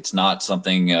play. It's not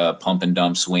something pump and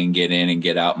dump, swing, get in and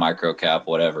get out, micro cap,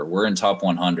 whatever. We're in top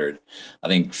 100, I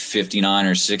think 59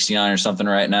 or 69 or something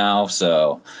right now.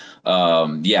 So,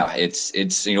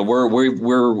 it's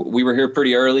we were here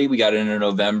pretty early. We got in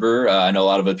November. I know a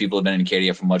lot of the people have been in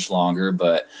KDA for much longer,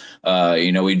 but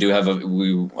we do have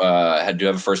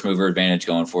a first mover advantage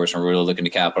going for us, and we're really looking to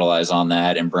capitalize on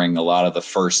that and bring a lot of the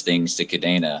first things to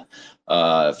Kadena.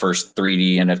 First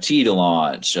 3D NFT to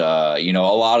launch. A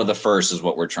lot of the first is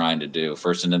what we're trying to do.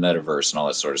 First in the metaverse and all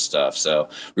that sort of stuff. So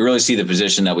we really see the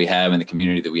position that we have in the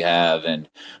community that we have, and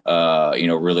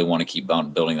really want to keep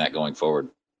on building that going forward.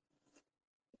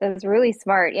 That's really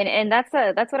smart. And that's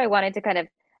what I wanted to kind of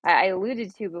I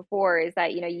alluded to before is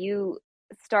that, you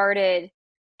started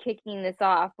kicking this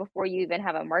off before you even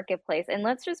have a marketplace. And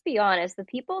let's just be honest, the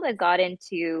people that got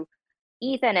into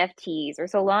ETH NFTs or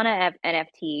Solana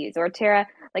NFTs or Terra,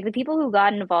 like the people who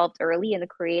got involved early and the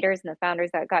creators and the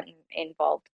founders that got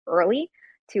involved early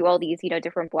to all these,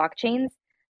 different blockchains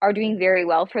are doing very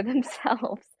well for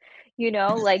themselves,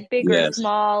 like big or Yes.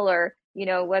 small, or,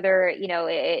 whether,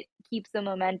 it keeps the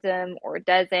momentum or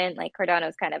doesn't. Like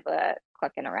Cardano's kind of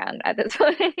clucking around at this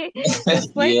point.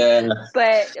 Yeah.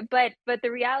 But the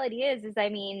reality is I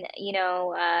mean,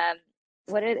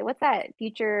 what's that?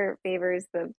 Future favors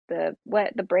the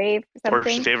brave, Fortune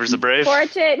something. favors the brave.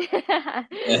 Fortune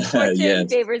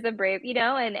Yes. favors the brave,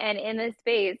 and in this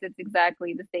space it's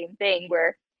exactly the same thing,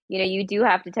 where you do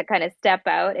have to kind of step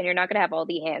out, and you're not going to have all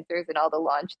the answers and all the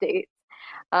launch dates.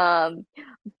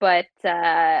 But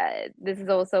this is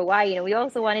also why, we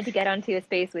also wanted to get onto a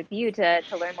space with you to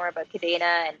learn more about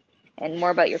Kadena and more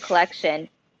about your collection.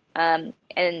 And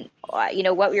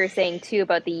what we were saying too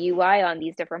about the UI on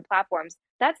these different platforms,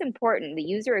 that's important. The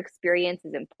user experience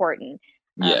is important.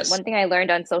 Yes. One thing I learned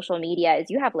on social media is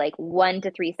you have like 1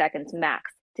 to 3 seconds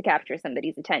max to capture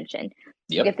somebody's attention.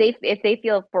 Yep. If they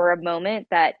feel for a moment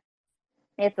that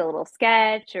it's a little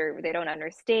sketch, or they don't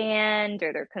understand,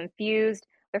 or they're confused,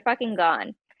 they're fucking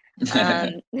gone.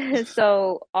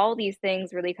 So all these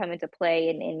things really come into play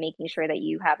in making sure that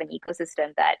you have an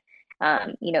ecosystem that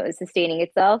is sustaining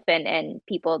itself, and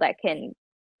people that can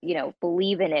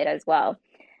believe in it as well.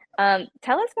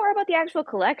 Tell us more about the actual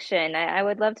collection. I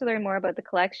would love to learn more about the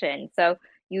collection. So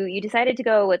you decided to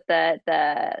go with the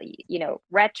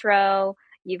retro.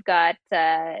 You've got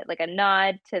like a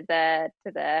nod to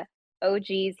the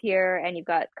OGs here, and you've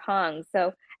got Kong.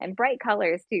 So, and bright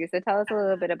colors too. So tell us a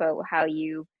little bit about how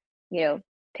you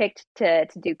picked to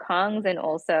do Kongs, and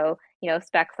also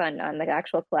specs on the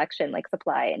actual collection, like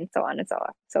supply and so on and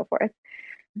so forth.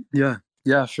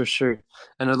 Yeah, for sure.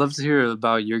 And I'd love to hear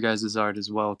about your guys' art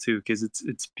as well too, because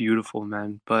it's beautiful,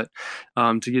 man. But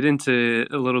to get into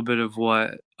a little bit of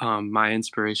what my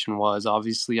inspiration was,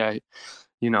 obviously I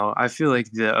feel like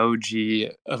the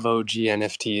OG of OG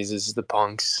NFTs is the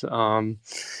punks.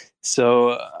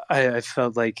 So I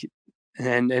felt like,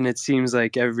 and it seems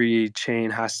like every chain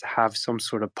has to have some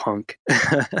sort of punk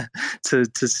to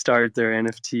start their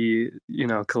NFT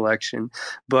collection.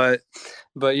 But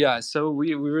yeah, so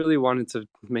we really wanted to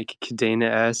make it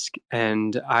Kadena-esque,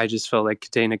 and I just felt like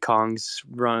Kadena Kong's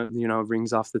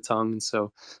rings off the tongue, and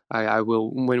so I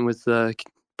will win with the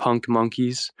punk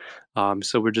monkeys.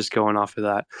 So we're just going off of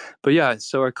that. But yeah,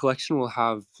 so our collection will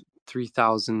have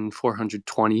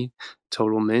 3,420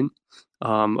 total mint.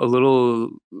 A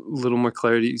little more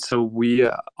clarity. So we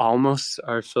almost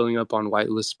are filling up on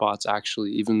whitelist spots,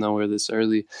 actually, even though we're this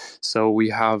early. So we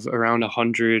have around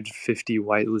 150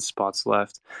 whitelist spots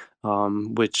left,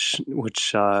 which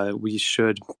we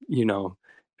should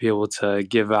be able to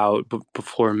give out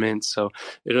before mint. So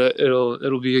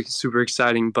it'll be super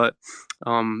exciting. But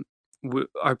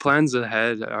our plans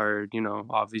ahead are,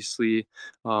 obviously,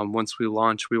 once we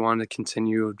launch, we want to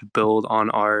continue to build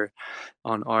on our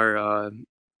on our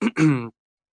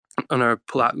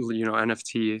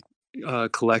NFT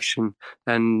collection.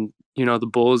 And the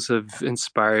Bulls have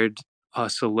inspired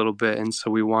us a little bit, and so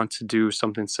we want to do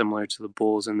something similar to the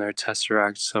Bulls and their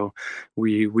Tesseract. So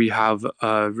we have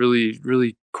really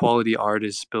really quality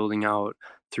artists building out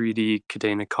 3D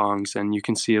Kadena Kongs, and you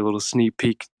can see a little sneak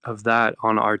peek of that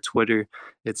on our Twitter.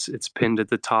 It's pinned at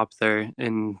the top there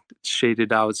and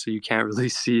shaded out, so you can't really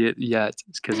see it yet,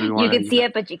 because we want you can see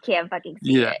it, but you can't fucking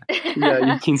see it.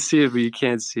 Yeah, you can see it, but you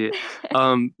can't see it.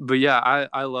 But yeah,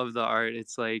 I love the art.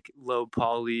 It's like low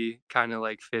poly, kind of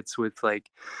like fits with like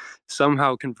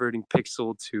somehow converting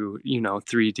pixel to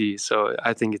 3D. So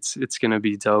I think it's gonna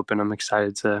be dope, and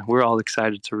we're all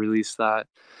excited to release that.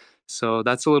 So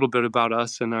that's a little bit about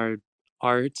us and our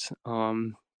art.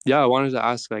 Yeah, I wanted to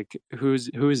ask, like, who is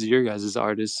your guys'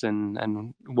 artist,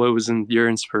 and what was your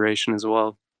inspiration as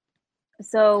well?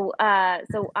 So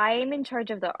I'm in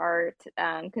charge of the art.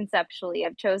 Conceptually,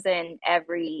 I've chosen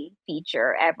every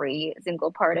feature, every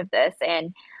single part of this,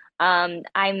 and I'm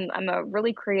a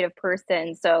really creative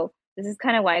person. So this is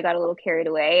kind of why I got a little carried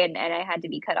away, and I had to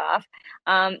be cut off,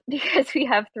 because we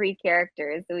have 3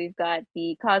 characters. So we've got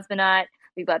the cosmonaut,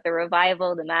 we've got the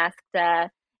revival, the masked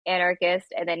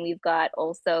anarchist, and then we've got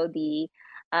also the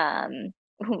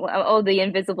the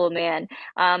invisible man.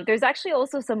 There's actually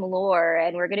also some lore,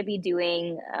 and we're going to be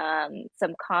doing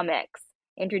some comics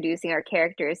introducing our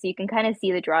characters. So you can kind of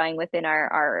see the drawing within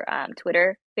our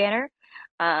Twitter banner,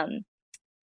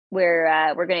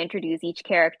 where we're going to introduce each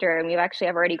character. And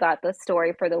I've already got the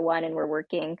story for the one, and we're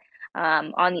working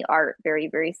on the art very,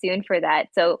 very soon for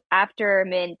that. So after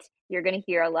Mint, you're going to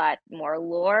hear a lot more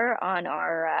lore on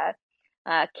our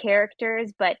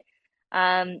characters. But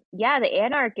yeah, the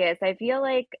anarchists, I feel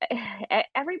like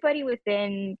everybody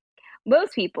within,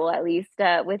 most people at least,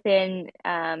 within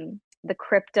the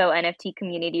crypto NFT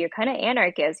community are kind of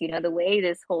anarchists. The way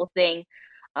this whole thing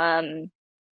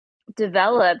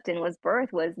developed and was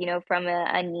birthed was, from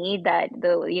a need that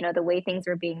the way things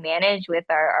were being managed with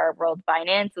our world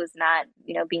finance was not,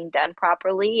 being done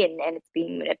properly, and it's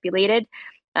being manipulated.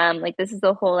 Like, this is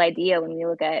the whole idea when we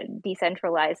look at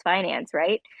decentralized finance,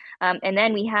 right? And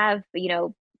then we have,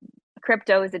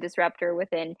 crypto is a disruptor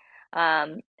within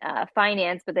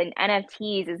finance, but then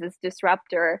NFTs is this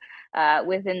disruptor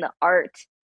within the art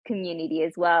community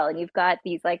as well. And you've got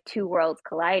these like two worlds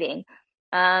colliding.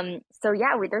 So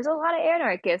yeah, there's a lot of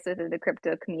anarchists within the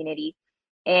crypto community,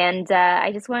 and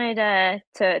I just wanted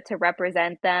to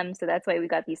represent them. So that's why we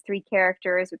got these three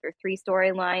characters with their three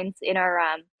storylines in our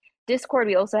Discord.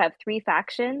 We also have three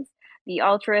factions: the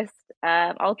altruists,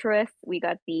 we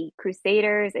got the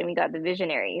crusaders, and we got the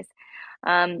visionaries.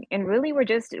 And really,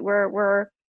 we're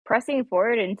pressing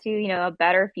forward into a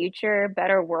better future,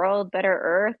 better world, better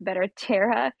Earth, better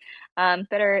Terra,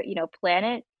 better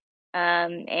planet,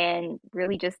 and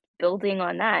really just building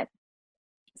on that.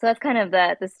 So that's kind of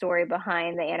the story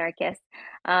behind the anarchists.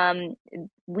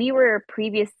 We were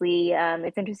previously,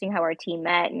 it's interesting how our team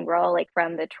met, and we're all like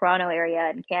from the Toronto area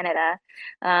in Canada.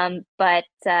 But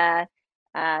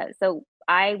so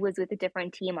I was with a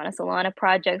different team on a Solana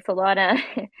project. Solana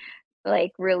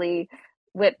like really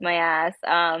whipped my ass.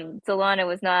 Solana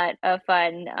was not a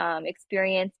fun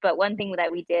experience, but one thing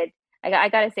that we did, I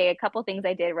gotta say, a couple things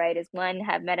I did right is, one,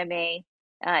 have May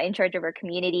in charge of our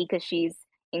community, because she's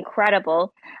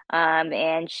incredible,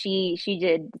 and she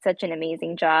did such an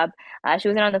amazing job. She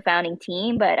wasn't on the founding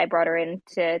team, but I brought her in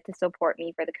to support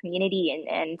me for the community,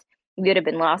 and we would have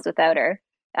been lost without her.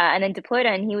 And then Deployed,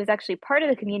 and he was actually part of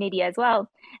the community as well,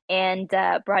 and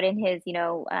brought in his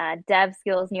dev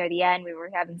skills near the end. We were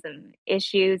having some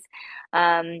issues,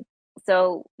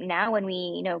 so now when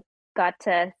we got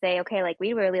to say, okay, like,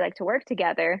 we really like to work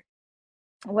together,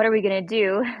 what are we going to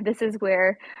do? This is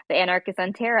where the Anarchists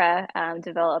on Terra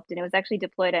developed, and it was actually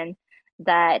Deployed on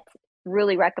that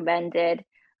really recommended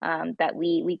that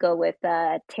we go with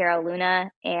Terra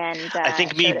Luna, and I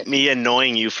think me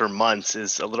annoying you for months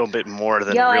is a little bit more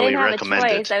than I really didn't have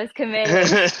recommended. a choice. I was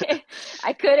committed.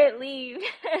 I couldn't leave.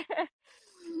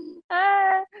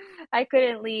 I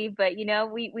couldn't leave, but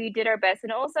we did our best.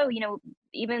 And also,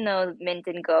 even though Mint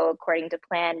didn't go according to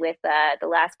plan with the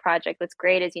last project, what's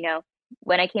great is,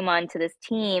 when I came on to this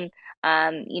team,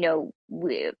 between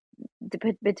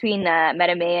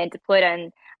MetaMay and Deployed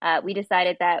on, we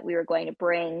decided that we were going to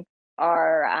bring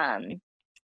our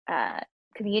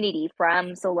community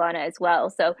from Solana as well.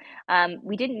 So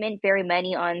we didn't mint very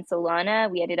many on Solana.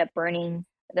 We ended up burning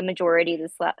the majority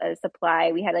of the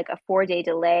supply. We had like a 4-day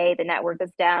delay. The network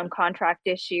was down, contract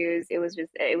issues. It was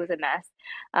a mess.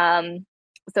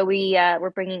 So we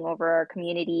were bringing over our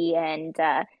community, and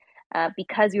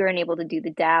because we weren't able to do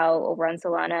the DAO over on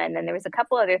Solana, and then there was a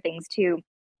couple other things too.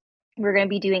 We're going to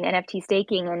be doing NFT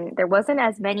staking, and there's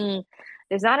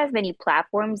not as many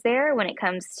platforms there when it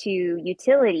comes to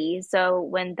utility. So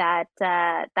when that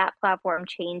platform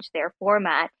changed their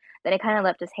format, then it kind of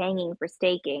left us hanging for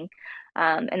staking.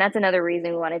 And that's another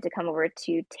reason we wanted to come over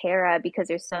to Terra, because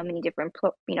there's so many different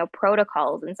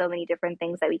protocols and so many different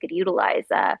things that we could utilize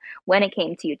when it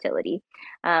came to utility.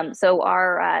 So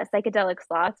our psychedelic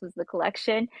sloths was the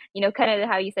collection, kind of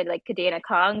how you said like Kadena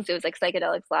Kongs. It was like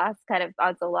psychedelic sloths kind of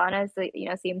on Solana, so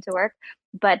seemed to work.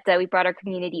 But we brought our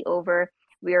community over.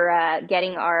 We're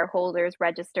getting our holders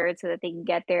registered so that they can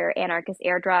get their anarchist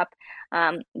airdrop.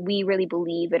 We really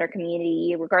believe in our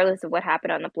community, regardless of what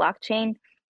happened on the blockchain.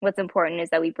 What's important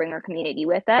is that we bring our community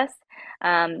with us.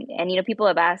 And people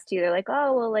have asked you, they're like,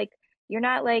 oh, well, like, you're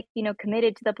not like,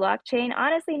 committed to the blockchain.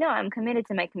 Honestly, no, I'm committed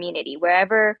to my community.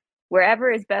 Wherever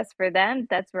is best for them,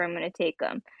 that's where I'm going to take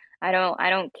them. I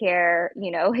don't care,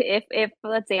 if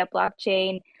let's say a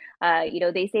blockchain,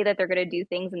 they say that they're going to do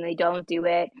things and they don't do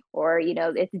it, or,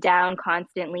 it's down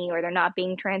constantly, or they're not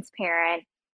being transparent,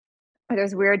 or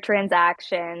there's weird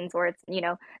transactions, or it's,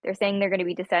 they're saying they're going to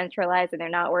be decentralized and they're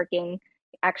not working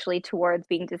actually towards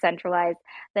being decentralized,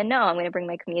 then no, I'm going to bring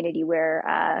my community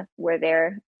where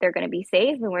they're going to be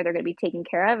safe and where they're going to be taken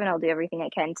care of, and I'll do everything I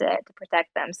can to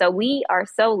protect them. So we are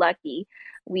so lucky.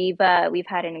 We've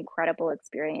had an incredible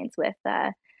experience with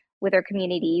our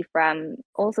community, from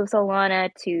also Solana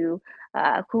to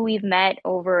who we've met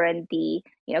over in the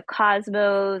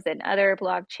Cosmos and other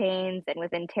blockchains and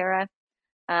within Terra.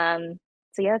 So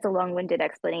yeah, it's a long-winded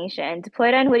explanation.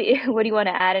 Deployed on, what do you want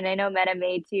to add? And I know Meta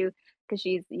made too, because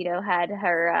she's had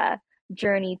her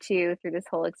journey too through this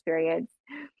whole experience.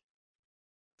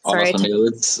 Sorry.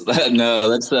 Let's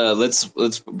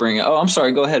bring it. Oh, I'm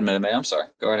sorry. Go ahead, Meta May. I'm sorry.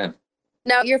 Go right ahead.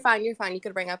 No, you're fine. You're fine. You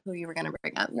could bring up who you were going to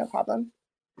bring up. No problem.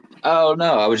 Oh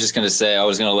no, I was just gonna say I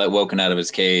was gonna let Woken out of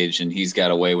his cage, and he's got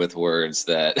a way with words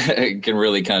that can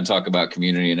really kind of talk about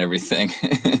community and everything.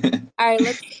 All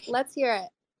right, let's hear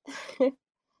it.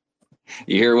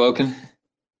 You hear Woken?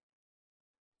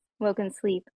 Woken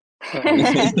sleep.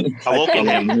 Awoken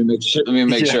him. Let me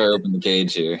make sure I open the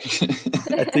cage here.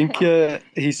 I think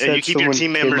he said you keep your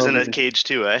team members in a cage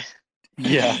too, eh?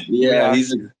 Yeah. Yeah,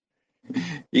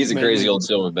 he's a crazy old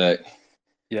silverback.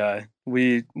 Yeah,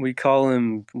 we call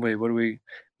him. Wait, what do we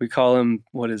call him?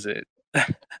 What is it?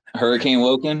 Hurricane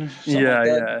Woken?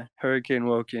 Yeah, Hurricane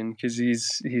Woken, because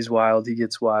he's wild. He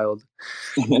gets wild.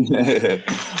 Well,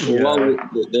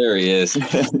 there he is.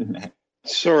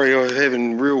 Sorry, I'm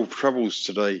having real troubles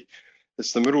today.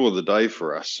 It's the middle of the day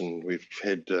for us, and we've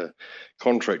had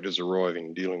contractors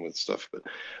arriving, dealing with stuff. But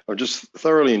I'm just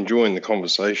thoroughly enjoying the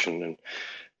conversation and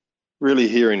really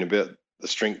hearing about the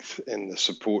strength and the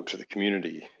support to the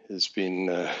community has been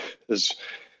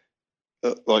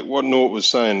like what Nort was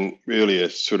saying earlier,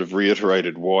 sort of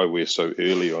reiterated why we're so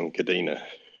early on Kadena.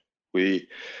 We're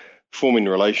forming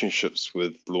relationships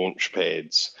with launch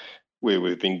pads where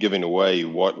we've been giving away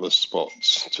whitelist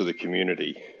spots to the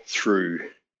community through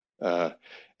our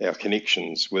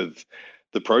connections with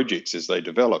the projects as they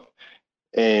develop.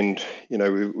 And,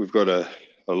 we've got a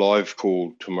live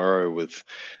call tomorrow with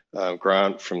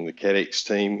Grant from the CADEX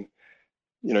team.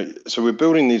 So we're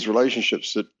building these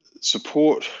relationships that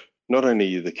support not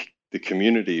only the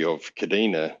community of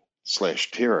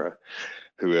Kadena/Terra,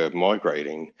 who are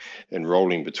migrating and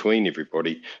rolling between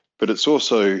everybody, but it's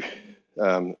also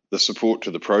the support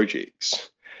to the projects,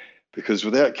 because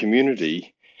without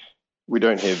community, we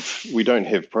don't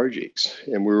have projects,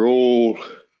 and we're all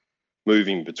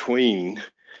moving between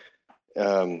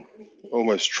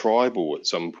almost tribal at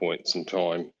some points in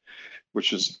time,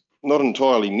 which is not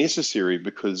entirely necessary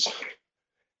because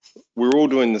we're all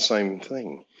doing the same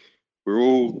thing. We're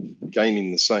all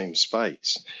gaining the same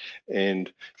space,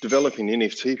 and developing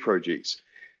NFT projects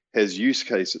has use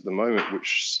case at the moment,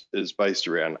 which is based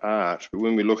around art. But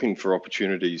when we're looking for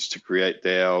opportunities to create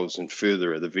DAOs and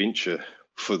further the venture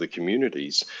for the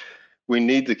communities, we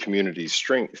need the community's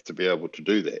strength to be able to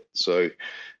do that. So,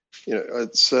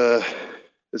 it's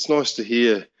nice to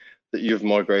hear that you've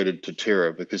migrated to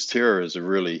Terra, because Terra is a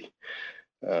really,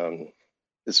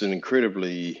 it's an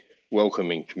incredibly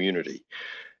welcoming community.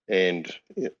 And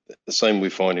the same we're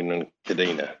finding in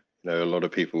Kadena. A lot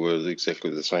of people were exactly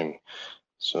the same.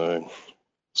 So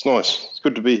it's nice. It's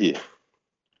good to be here.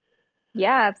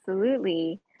 Yeah,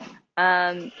 absolutely.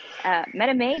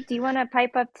 Metamate, do you want to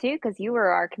pipe up too? Because you were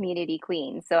our community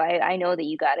queen, so I know that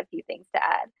you got a few things to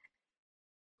add.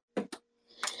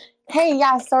 Hey,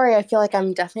 yeah, sorry. I feel like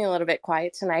I'm definitely a little bit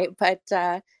quiet tonight, but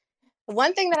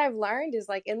one thing that I've learned is,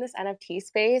 like, in this NFT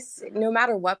space, no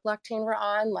matter what blockchain we're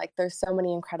on, like, there's so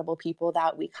many incredible people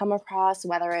that we come across,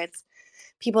 whether it's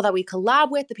people that we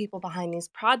collab with, the people behind these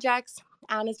projects.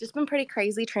 And it's just been pretty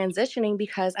crazy transitioning,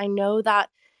 because I know that,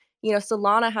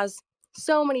 Solana has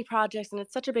so many projects and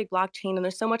it's such a big blockchain and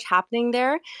there's so much happening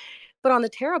there. But on the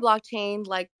Terra blockchain,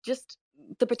 like, just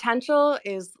the potential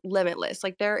is limitless.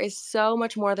 Like, there is so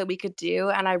much more that we could do.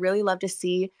 And I really love to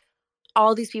see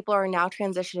all these people are now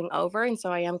transitioning over. And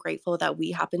so I am grateful that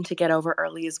we happened to get over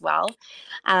early as well.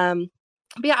 But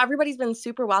yeah, everybody's been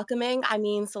super welcoming. I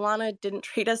mean, Solana didn't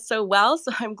treat us so well,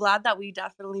 so I'm glad that we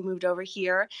definitely moved over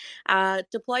here.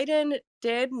 Deployden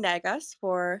did neg us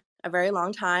for a very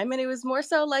long time, and it was more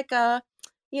so like a,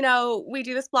 we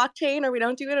do this blockchain or we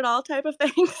don't do it at all type of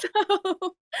thing. So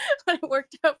but it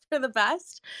worked out for the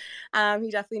best.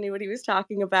 He definitely knew what he was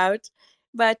talking about.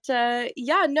 But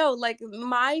yeah, no, like,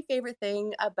 my favorite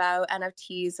thing about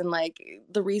NFTs and, like,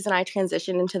 the reason I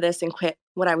transitioned into this and quit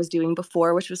what I was doing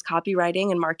before, which was copywriting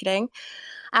and marketing,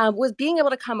 was being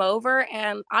able to come over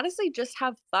and honestly just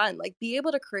have fun, like, be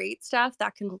able to create stuff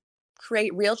that can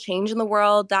create real change in the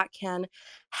world, that can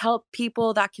help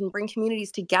people, that can bring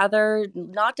communities together,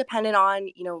 not dependent on,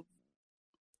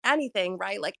 anything,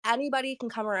 right? Like, anybody can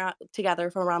come around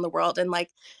together from around the world, and, like,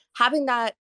 having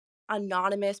that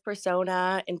anonymous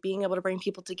persona and being able to bring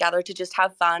people together to just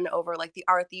have fun over, like, the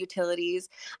art, the utilities,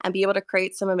 and be able to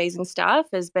create some amazing stuff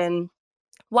has been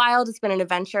wild. It's been an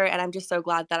adventure, and I'm just so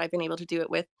glad that I've been able to do it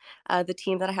with the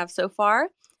team that I have so far.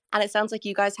 And it sounds like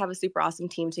you guys have a super awesome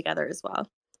team together as well.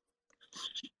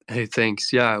 Hey,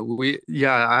 thanks. Yeah,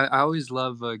 I always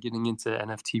love getting into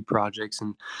NFT projects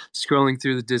and scrolling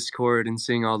through the Discord and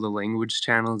seeing all the language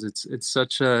channels. It's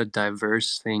such a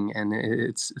diverse thing, and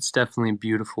it's definitely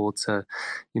beautiful to,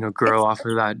 grow off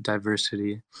of that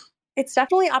diversity. it's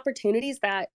definitely opportunities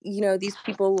that, these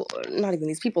people, not even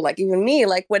these people, like even me,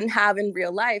 like wouldn't have in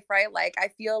real life, right? Like I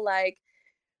feel like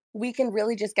we can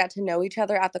really just get to know each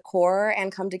other at the core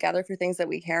and come together for things that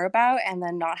we care about, and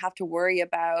then not have to worry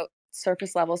about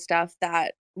surface level stuff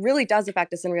that really does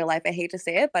affect us in real life. I hate to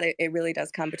say it, but it really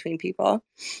does come between people.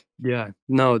 Yeah,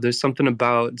 no, there's something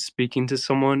about speaking to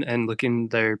someone and looking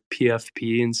their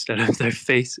PFP instead of their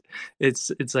face.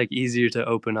 It's like easier to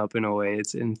open up in a way.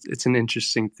 It's an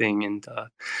interesting thing, and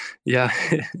yeah,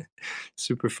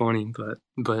 super funny,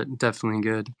 but definitely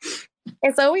good.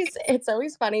 It's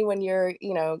always funny when you're,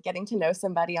 getting to know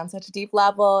somebody on such a deep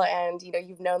level, and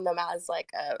you've known them as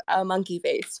like a monkey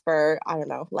face for, I don't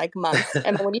know, like months,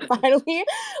 and then when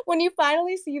you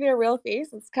finally see their real face,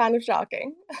 it's kind of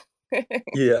shocking.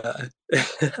 Yeah.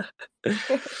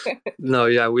 No,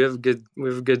 yeah, we have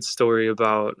a good story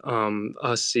about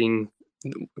us seeing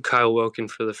Kyle Wilkin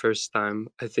for the first time.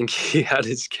 I think he had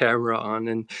his camera on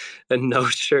and no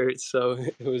shirt, so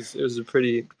it was a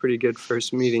pretty good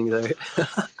first meeting there.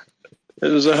 It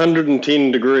was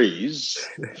 110 degrees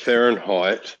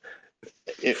Fahrenheit.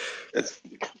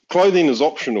 Clothing is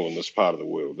optional in this part of the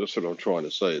world. That's what I'm trying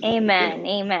to say.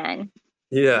 Amen.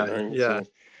 Yeah, yeah. So,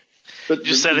 but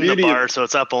just set in the bar, so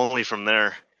it's up only from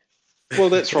there. Well,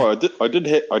 that's right. I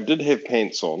did have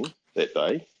pants on that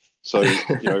day, so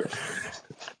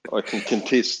I can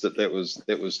contest that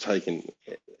was taken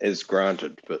as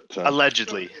granted. But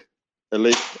allegedly.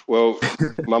 Well,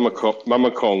 Mama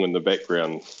Kong in the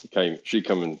background came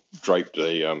and draped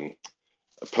a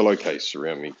pillowcase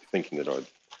around me, thinking that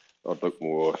I'd look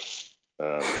more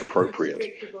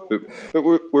appropriate. But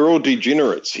we're all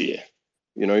degenerates here.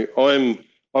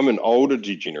 I'm an older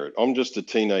degenerate. I'm just a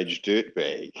teenage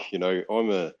dirtbag. I'm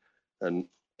a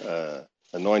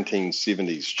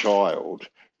 1970s child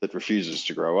that refuses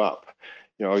to grow up.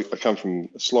 I come from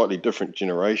a slightly different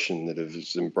generation that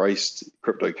has embraced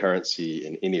cryptocurrency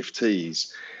and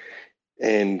NFTs,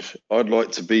 and I'd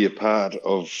like to be a part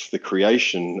of the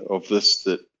creation of this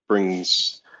that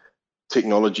brings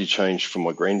technology change for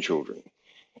my grandchildren.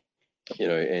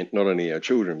 And not only our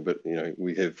children, but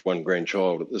we have one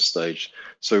grandchild at this stage,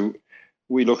 so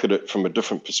we look at it from a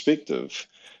different perspective.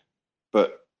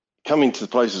 But coming to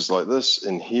places like this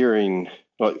and hearing,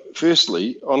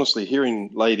 honestly, hearing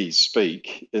ladies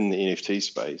speak in the NFT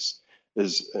space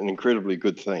is an incredibly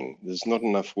good thing. There's not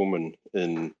enough women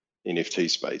in NFT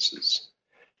spaces,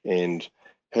 and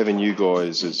having you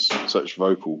guys as such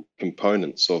vocal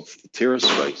components of the Terra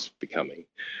space becoming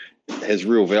has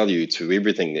real value to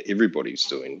everything that everybody's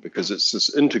doing, because it's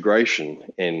this integration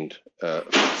and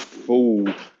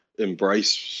full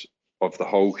embrace of the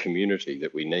whole community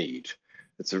that we need.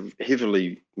 It's a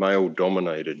heavily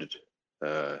male-dominated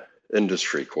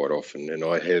industry quite often, and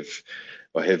I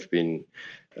have been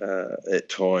at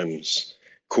times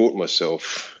caught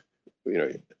myself.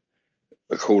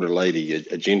 I called a lady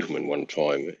a gentleman one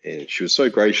time, and she was so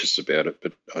gracious about it,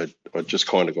 but I just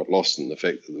kind of got lost in the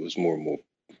fact that there was more and more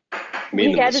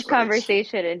men. We had this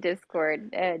conversation in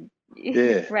Discord,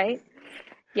 yeah, right?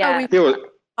 Yeah.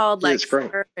 Called like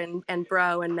sir and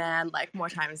bro and man like more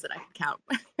times than I can count.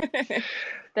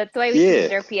 That's why we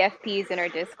changed our PFPs in our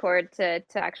Discord to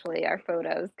actually our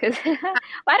photos, because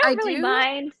I don't really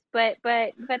mind, but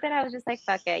then I was just like,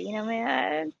 fuck it,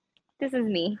 man, this is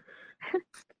me.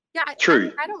 Yeah,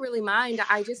 true. I don't really mind.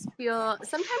 I just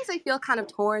sometimes I feel kind of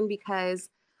torn, because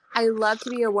I love to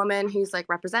be a woman who's like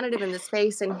representative in the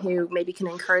space and who maybe can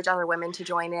encourage other women to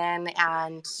join in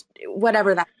and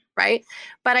whatever that. Right.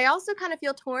 But I also kind of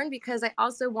feel torn, because I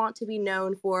also want to be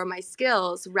known for my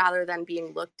skills rather than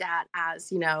being looked at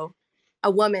as,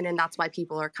 a woman. And that's why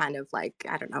people are kind of like,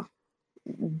 I don't know,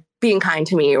 being kind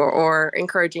to me or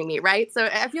encouraging me. Right. So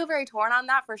I feel very torn on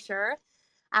that for sure.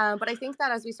 But I think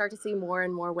that as we start to see more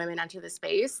and more women enter the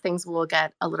space, things will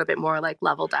get a little bit more like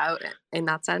leveled out in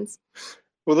that sense.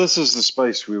 Well, this is the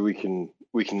space where we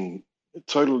can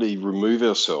totally remove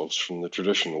ourselves from the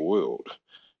traditional world.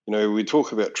 We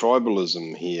talk about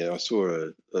tribalism here. I saw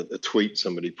a tweet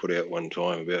somebody put out one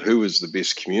time about who is the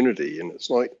best community, and it's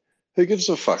like, who gives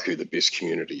a fuck who the best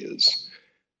community is?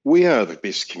 We are the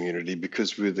best community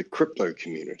because we're the crypto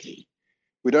community.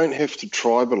 We don't have to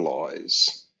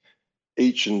tribalize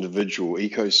each individual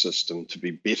ecosystem to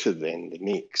be better than the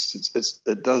next. It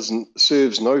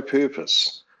serves no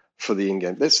purpose for the end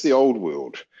game. That's the old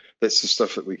world. That's the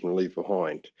stuff that we can leave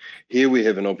behind. Here we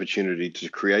have an opportunity to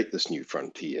create this new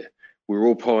frontier. We're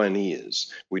all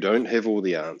pioneers. We don't have all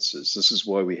the answers. This is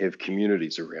why we have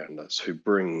communities around us who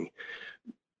bring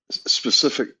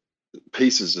specific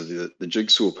pieces of the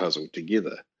jigsaw puzzle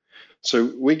together.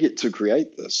 So we get to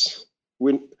create this.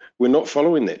 We're not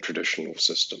following that traditional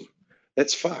system.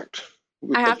 that's fucked. I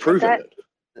They've have to proven that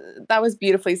it. That was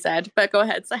beautifully said, but go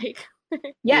ahead, Psych.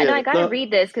 Yeah, no, I gotta No,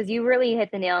 read this because you really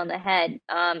hit the nail on the head.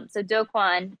 So Do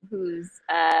Kwon, who's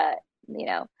you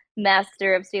know,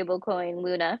 master of stablecoin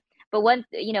Luna, but with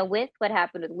what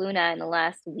happened with Luna in the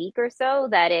last week or so,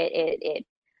 that it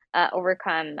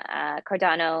overcome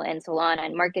Cardano and Solana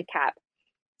and market cap.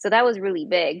 So that was really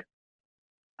big.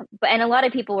 And a lot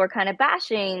of people were kind of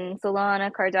bashing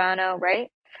Solana, Cardano, right?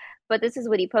 But this is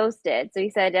what he posted. So he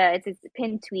said it's his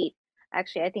pinned tweet.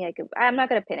 Actually, I think I'm not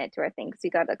going to pin it to our thing because we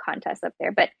got the contest up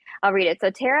there, but I'll read it. So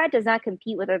Terra does not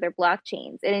compete with other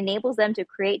blockchains. It enables them to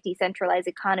create decentralized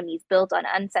economies built on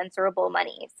uncensorable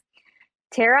monies.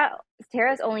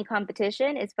 Terra's only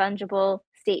competition is fungible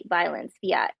state violence,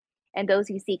 fiat, and those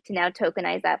who seek to now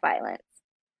tokenize that violence.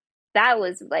 That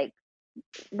was like,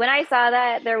 when I saw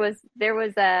that, there was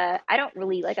I don't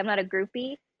really like, I'm not a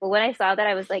groupie, but when I saw that,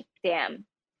 I was like, damn,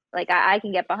 like I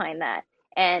can get behind that.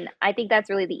 And I think that's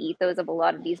really the ethos of a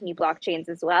lot of these new blockchains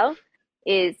as well,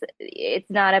 is it's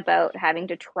not about having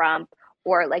to trump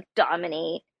or like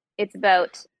dominate. It's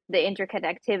about the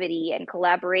interconnectivity and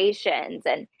collaborations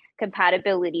and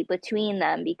compatibility between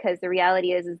them, because the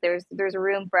reality is there's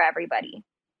room for everybody.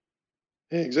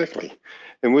 yeah, exactly.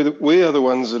 And we are the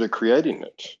ones that are creating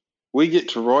it. We get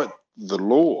to write the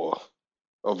law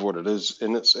of what it is,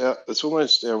 and it's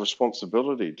almost our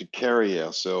responsibility to carry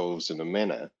ourselves in a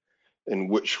manner in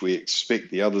which we expect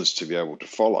the others to be able to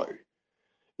follow.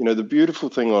 You know, the beautiful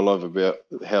thing I love about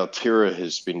how Terra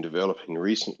has been developing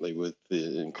recently with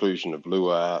the inclusion of Blue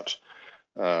Art,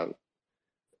 I'll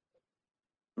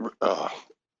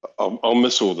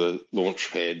miss all the launch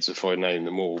pads if I name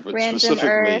them all, but Random specifically,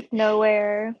 Earth,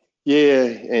 Nowhere. yeah,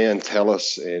 and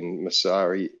Talus and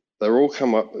Masari, they're all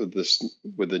come up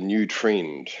with a new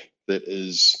trend that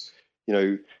is, you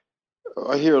know,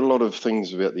 I hear a lot of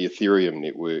things about the Ethereum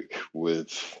network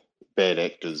with bad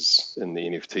actors in the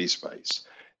NFT space.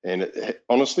 And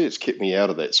honestly, it's kept me out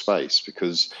of that space,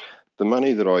 because the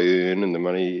money that I earn and the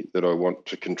money that I want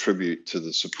to contribute to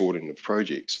the supporting of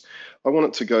projects, I want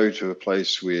it to go to a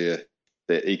place where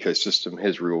that ecosystem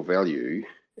has real value,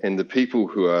 and the people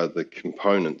who are the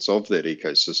components of that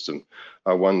ecosystem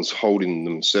are ones holding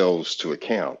themselves to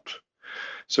account.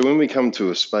 So when we come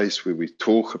to a space where we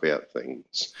talk about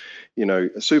things, you know,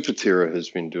 Super Terra has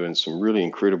been doing some really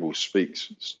incredible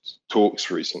talks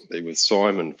recently with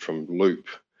Simon from Loop,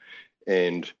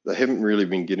 and they haven't really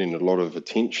been getting a lot of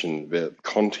attention about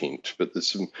content, but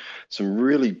there's some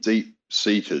really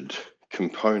deep-seated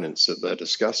components that they're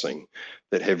discussing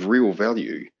that have real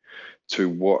value to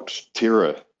what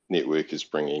Terra network is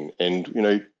bringing. And, you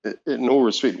know, in all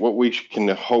respect, what we can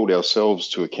hold ourselves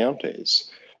to account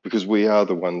as, because we are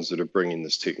the ones that are bringing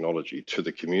this technology to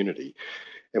the community.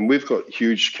 And we've got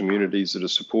huge communities that are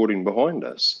supporting behind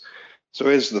us. So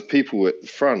as the people at the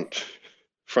front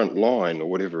line, or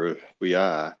whatever we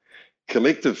are,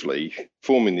 collectively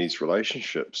forming these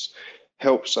relationships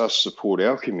helps us support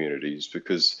our communities,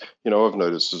 because, you know, I've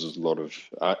noticed there's a lot of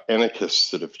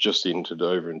anarchists that have just entered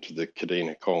over into the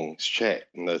Kadena Kong's chat,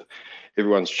 and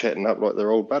everyone's chatting up like they're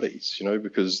old buddies, you know,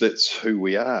 because that's who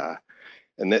we are.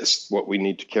 And that's what we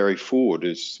need to carry forward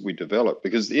as we develop,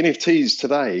 because the NFTs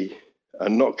today are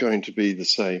not going to be the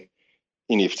same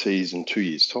NFTs in 2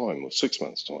 years' time or 6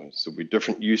 months' time. So there'll be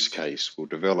different use case, we'll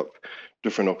develop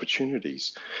different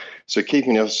opportunities. So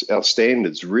keeping our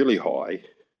standards really high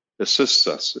assists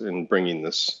us in bringing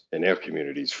this in our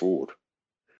communities forward.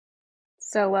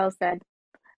 So well said.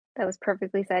 That was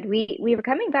perfectly said. We're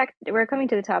coming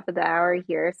to the top of the hour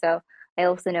here, so I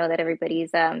also know that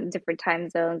everybody's different time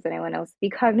zones, and I want to be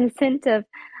cognizant of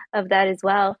that as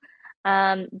well.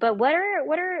 But what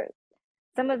are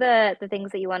some of the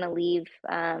things that you want to leave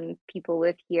people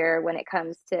with here when it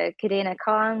comes to Kadena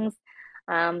Kongs,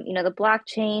 you know, the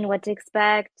blockchain, what to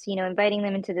expect, you know, inviting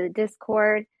them into the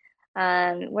Discord.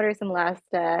 What are some last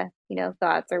you know,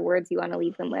 thoughts or words you want to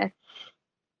leave them with?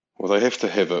 Well, they have to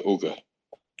have a Uga.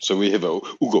 So we have a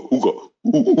Uga.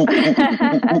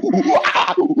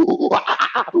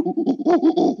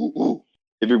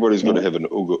 Everybody's got to have an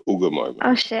Uga moment.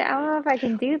 Oh shit, I don't know if I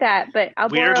can do that, but I'll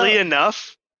Weirdly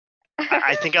enough,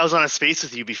 I think I was on a space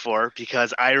with you before,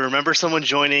 because I remember someone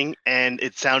joining and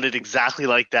it sounded exactly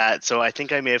like that. So I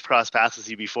think I may have crossed paths with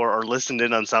you before or listened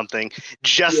in on something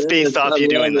just based off you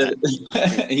doing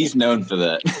that. He's known for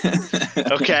that.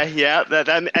 Okay, yeah,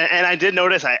 and I did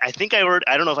notice. I think I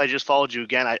don't know if I just followed you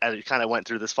again. I kind of went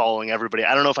through this following everybody.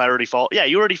 I don't know if I already followed. Yeah,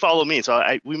 you already followed me, so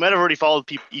we might have already followed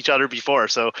each other before.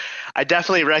 So I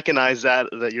definitely recognize that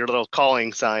your little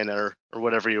calling sign or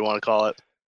whatever you want to call it.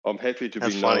 I'm happy to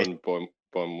be known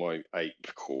by my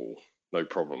ape call. no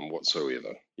problem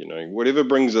whatsoever. You know, whatever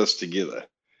brings us together.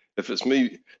 If it's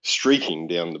me streaking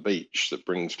down the beach that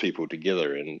brings people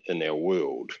together in our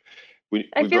world,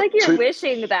 I feel like you're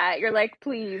wishing that. You're like,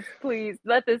 please, please,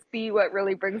 let this be what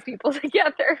really brings people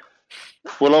together.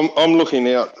 Well, I'm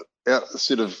looking out a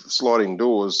set of sliding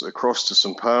doors across to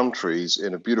some palm trees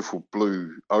and a beautiful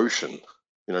blue ocean.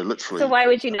 You know, literally. So why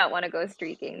would you not want to go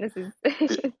streaking? This is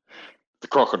the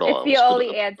crocodiles. It's the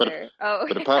only answer.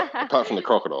 But apart from the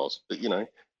crocodiles, you know,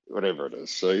 whatever it is.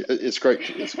 So it's great.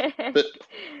 But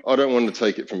I don't want to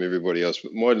take it from everybody else.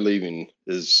 But my leaving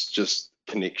is just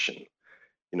connection.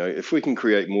 You know, if we can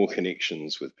create more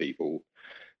connections with people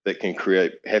that can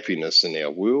create happiness in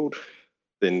our world,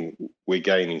 then we're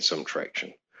gaining some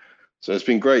traction. So it's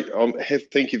been great.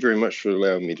 Thank you very much for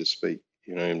allowing me to speak,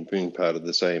 you know, and being part of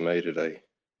this AMA today.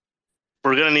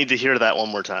 We're going to need to hear that one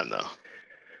more time, though.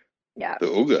 Yeah. The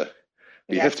Uga.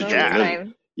 You have to join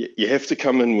in. You have to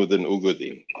come in with an Uga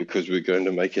then, because we're going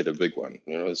to make it a big one.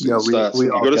 You know, so you got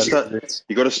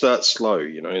to start slow,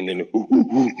 you know, and then.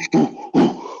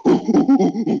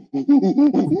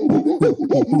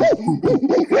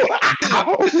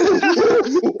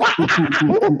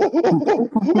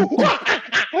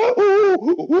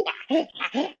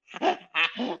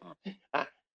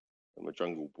 I'm a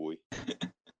jungle boy.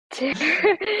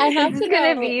 I have this is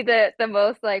going to be the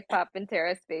most like Pop and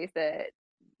Terra space that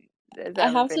I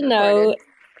have to know,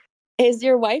 is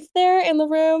your wife there in the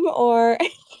room or are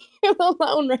you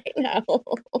alone right now?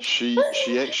 She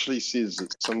actually says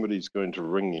that somebody's going to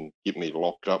ring and get me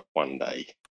locked up one day.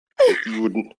 You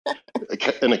wouldn't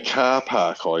in a car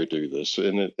park. I do this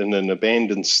in an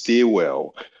abandoned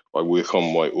stairwell. I work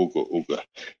on my Uga.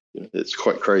 You know, it's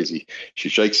quite crazy. She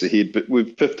shakes her head, but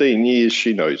with 15 years,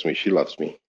 she knows me. She loves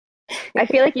me. I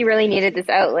feel like you really needed this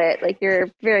outlet. Like you're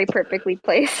very perfectly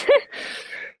placed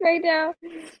right now.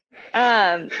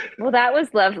 Well, that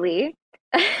was lovely.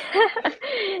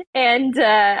 And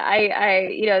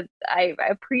I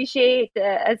appreciate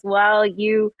as well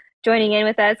you joining in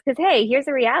with us, because hey, here's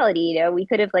a reality. You know, we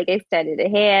could have like extended a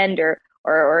hand or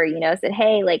you know, said,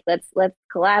 hey, like let's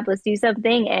collab, let's do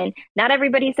something, and not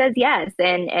everybody says yes,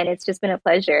 and it's just been a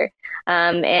pleasure.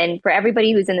 And for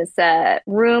everybody who's in this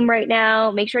room right now,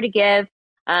 make sure to give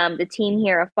the team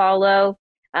here a follow.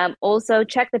 Also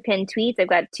check the pinned tweets. I've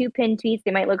got 2 pinned tweets. They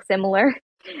might look similar.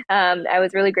 I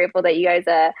was really grateful that you guys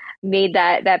made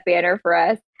that banner for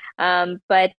us.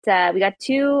 But we got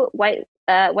 2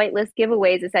 whitelist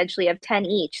giveaways essentially of 10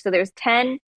 each. So there's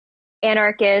 10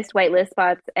 Anarchist whitelist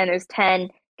spots and there's 10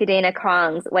 Kadena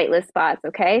Kongs whitelist spots.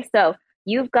 Okay, so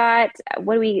you've got I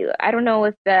don't know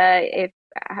if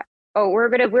we're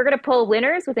gonna pull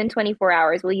winners within 24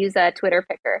 hours. We'll use a Twitter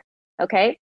picker.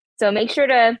 Okay, so make sure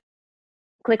to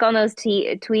click on those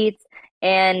tweets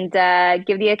and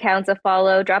give the accounts a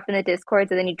follow, drop in the Discord,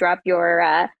 so then you drop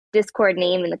your Discord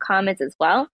name in the comments as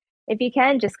well, if you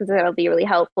can, just because that'll be really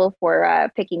helpful for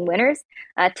picking winners.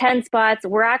 10 spots.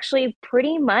 We're actually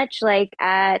pretty much like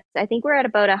I think we're at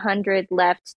about 100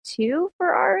 left too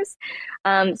for ours.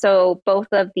 So both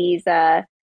of these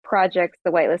projects,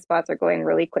 the whitelist spots, are going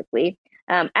really quickly,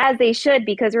 as they should,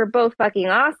 because we're both fucking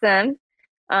awesome.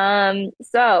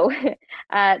 So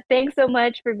thanks so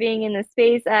much for being in the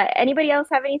space. Anybody else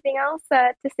have anything else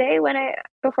to say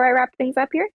before I wrap things up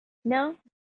here? No?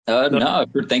 No,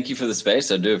 thank you for the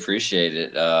space. I do appreciate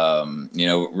it. You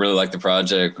know, really like the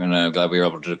project, and I'm glad we were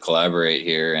able to collaborate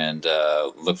here, and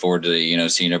look forward to, you know,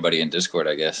 seeing everybody in Discord,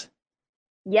 I guess.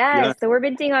 Yeah, so we're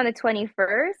minting on the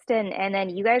 21st, and then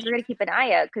you guys are going to keep an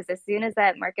eye out, because as soon as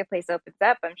that marketplace opens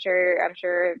up, I'm sure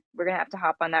we're going to have to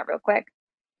hop on that real quick.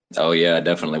 Oh yeah,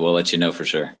 definitely. We'll let you know for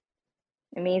sure.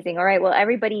 Amazing. All right. Well,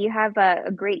 everybody, you have a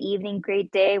great evening,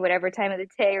 great day, whatever time of the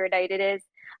day or night it is.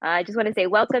 I just want to say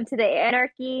welcome to the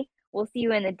Anarchy. We'll see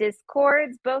you in the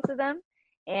Discords, both of them,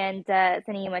 and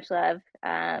sending you much love.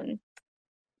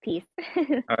 Peace.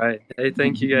 All right. Hey,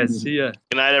 thank you guys. See ya.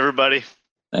 Good night, everybody.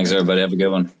 Thanks, everybody. Have a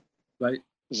good one. Bye.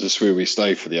 Is this where we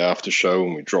stay for the after show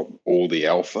and we drop all the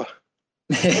alpha?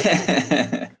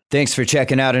 Thanks for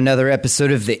checking out another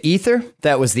episode of The Ether.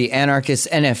 That was the Anarchists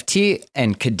NFT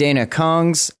and Kadena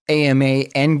Kongs AMA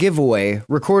and giveaway,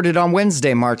 recorded on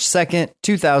Wednesday, March 2nd,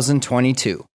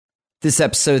 2022. This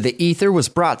episode of The Ether was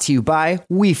brought to you by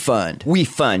WeFund.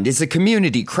 WeFund is a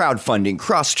community crowdfunding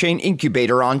cross-chain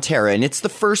incubator on Terra, and it's the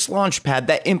first launchpad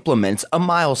that implements a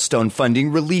milestone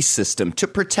funding release system to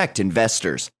protect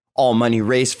investors. All money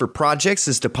raised for projects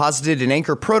is deposited in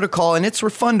Anchor Protocol, and it's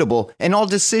refundable, and all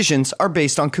decisions are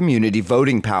based on community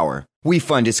voting power.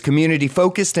 WeFund is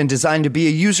community-focused and designed to be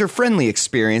a user-friendly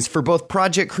experience for both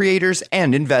project creators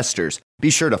and investors. Be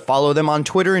sure to follow them on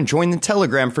Twitter and join the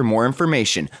Telegram for more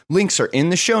information. Links are in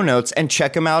the show notes, and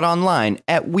check them out online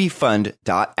at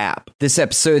wefund.app. This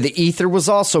episode of The Ether was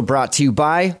also brought to you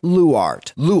by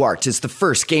Luart. Luart is the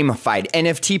first gamified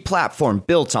NFT platform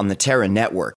built on the Terra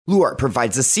network. Luart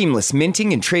provides a seamless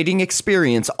minting and trading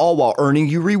experience, all while earning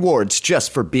you rewards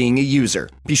just for being a user.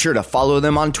 Be sure to follow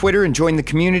them on Twitter and join the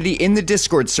community in the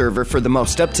Discord server for the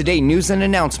most up-to-date news and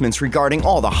announcements regarding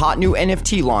all the hot new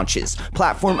NFT launches,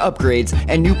 platform upgrades,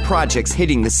 and new projects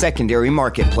hitting the secondary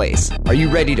marketplace. Are you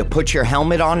ready to put your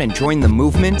helmet on and join the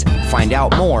movement? Find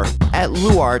out more at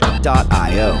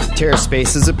luart.io.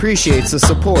 TerraSpaces appreciates the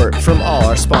support from all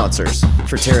our sponsors.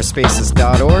 For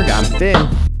TerraSpaces.org, I'm Finn.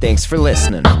 Thanks for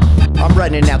listening. I'm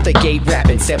running out the gate,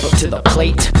 rapping, step up to the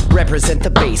plate. Represent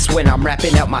the bass when I'm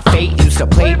rapping out my fate. Used to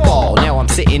play ball, now I'm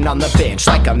sitting on the bench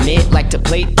like a mitt. Like to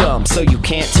play dumb, so you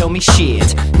can't tell me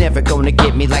shit. Never gonna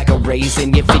get me like a raise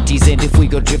in your 50s. And if we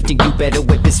go drifting, you better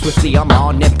whip it swiftly. I'm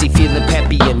on empty, feeling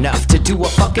peppy enough to do a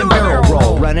fucking barrel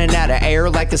roll. Running out of air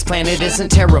like this planet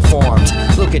isn't terraformed.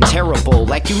 Looking terrible,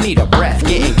 like you need a breath.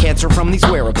 Getting cancer from these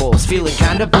wearables, feeling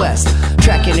kinda blessed.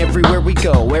 Tracking everywhere we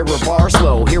go, error bars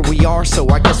low. Here we are, so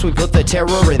I guess we put the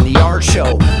terror in the art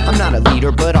show. I'm not a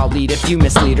leader, but I'll lead if you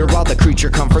mislead her. While the creature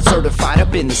comfort certified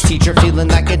up in this teacher, feeling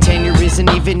like a tenure isn't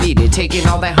even needed. Taking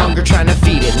all that hunger, trying to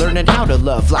feed it. Learning how to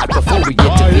love life before we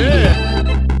get to meet it.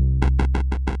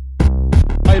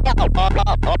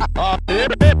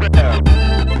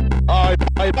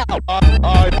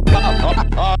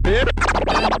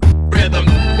 Rhythm.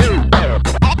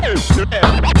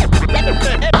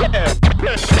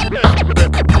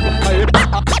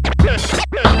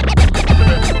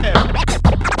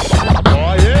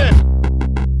 Oh yeah.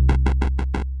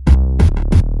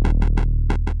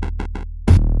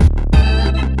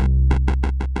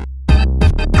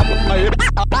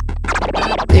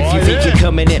 If you think you're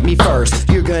coming at me first,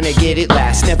 you're gonna get it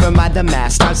last. Never mind the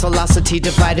mass, time's velocity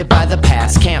divided by the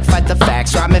past. Can't fight the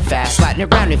facts, rhyming fast, Latin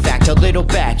around in fact, a little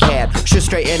backhand. Should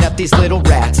straighten up these little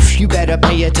rats. You better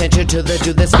pay attention to the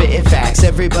dude that's spitting facts.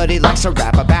 Everybody likes to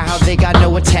rap about how they got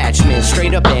no attachment.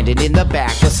 Straight abandoned in the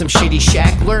back of some shitty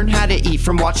shack. Learn how to eat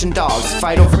from watching dogs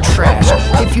fight over trash.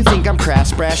 If you think I'm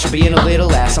crass, brash, or being a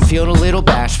little ass, I'm feeling a little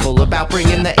bashful about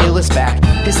bringing the illest back.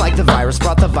 It's like the virus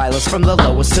brought the violence from the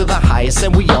lowest to the highest,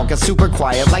 and we all got super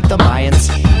quiet like the Mayans.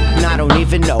 And I don't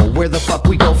even know where the fuck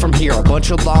we go from here. A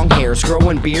bunch of long hairs,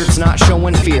 growing beards, not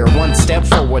showing fear. One step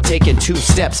forward, taking 2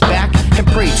 steps back, and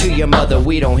pray to your mother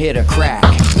we don't hit a crack.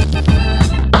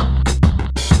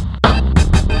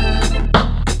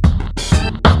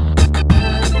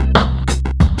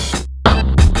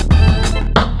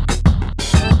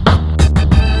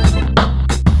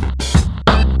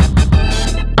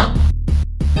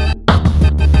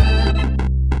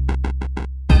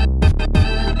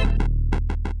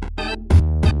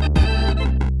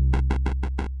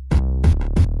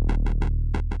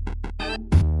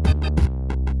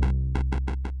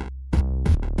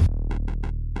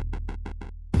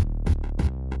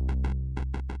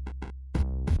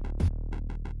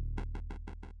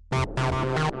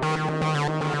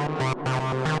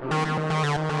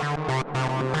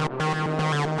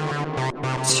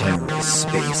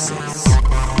 TerraSpaces.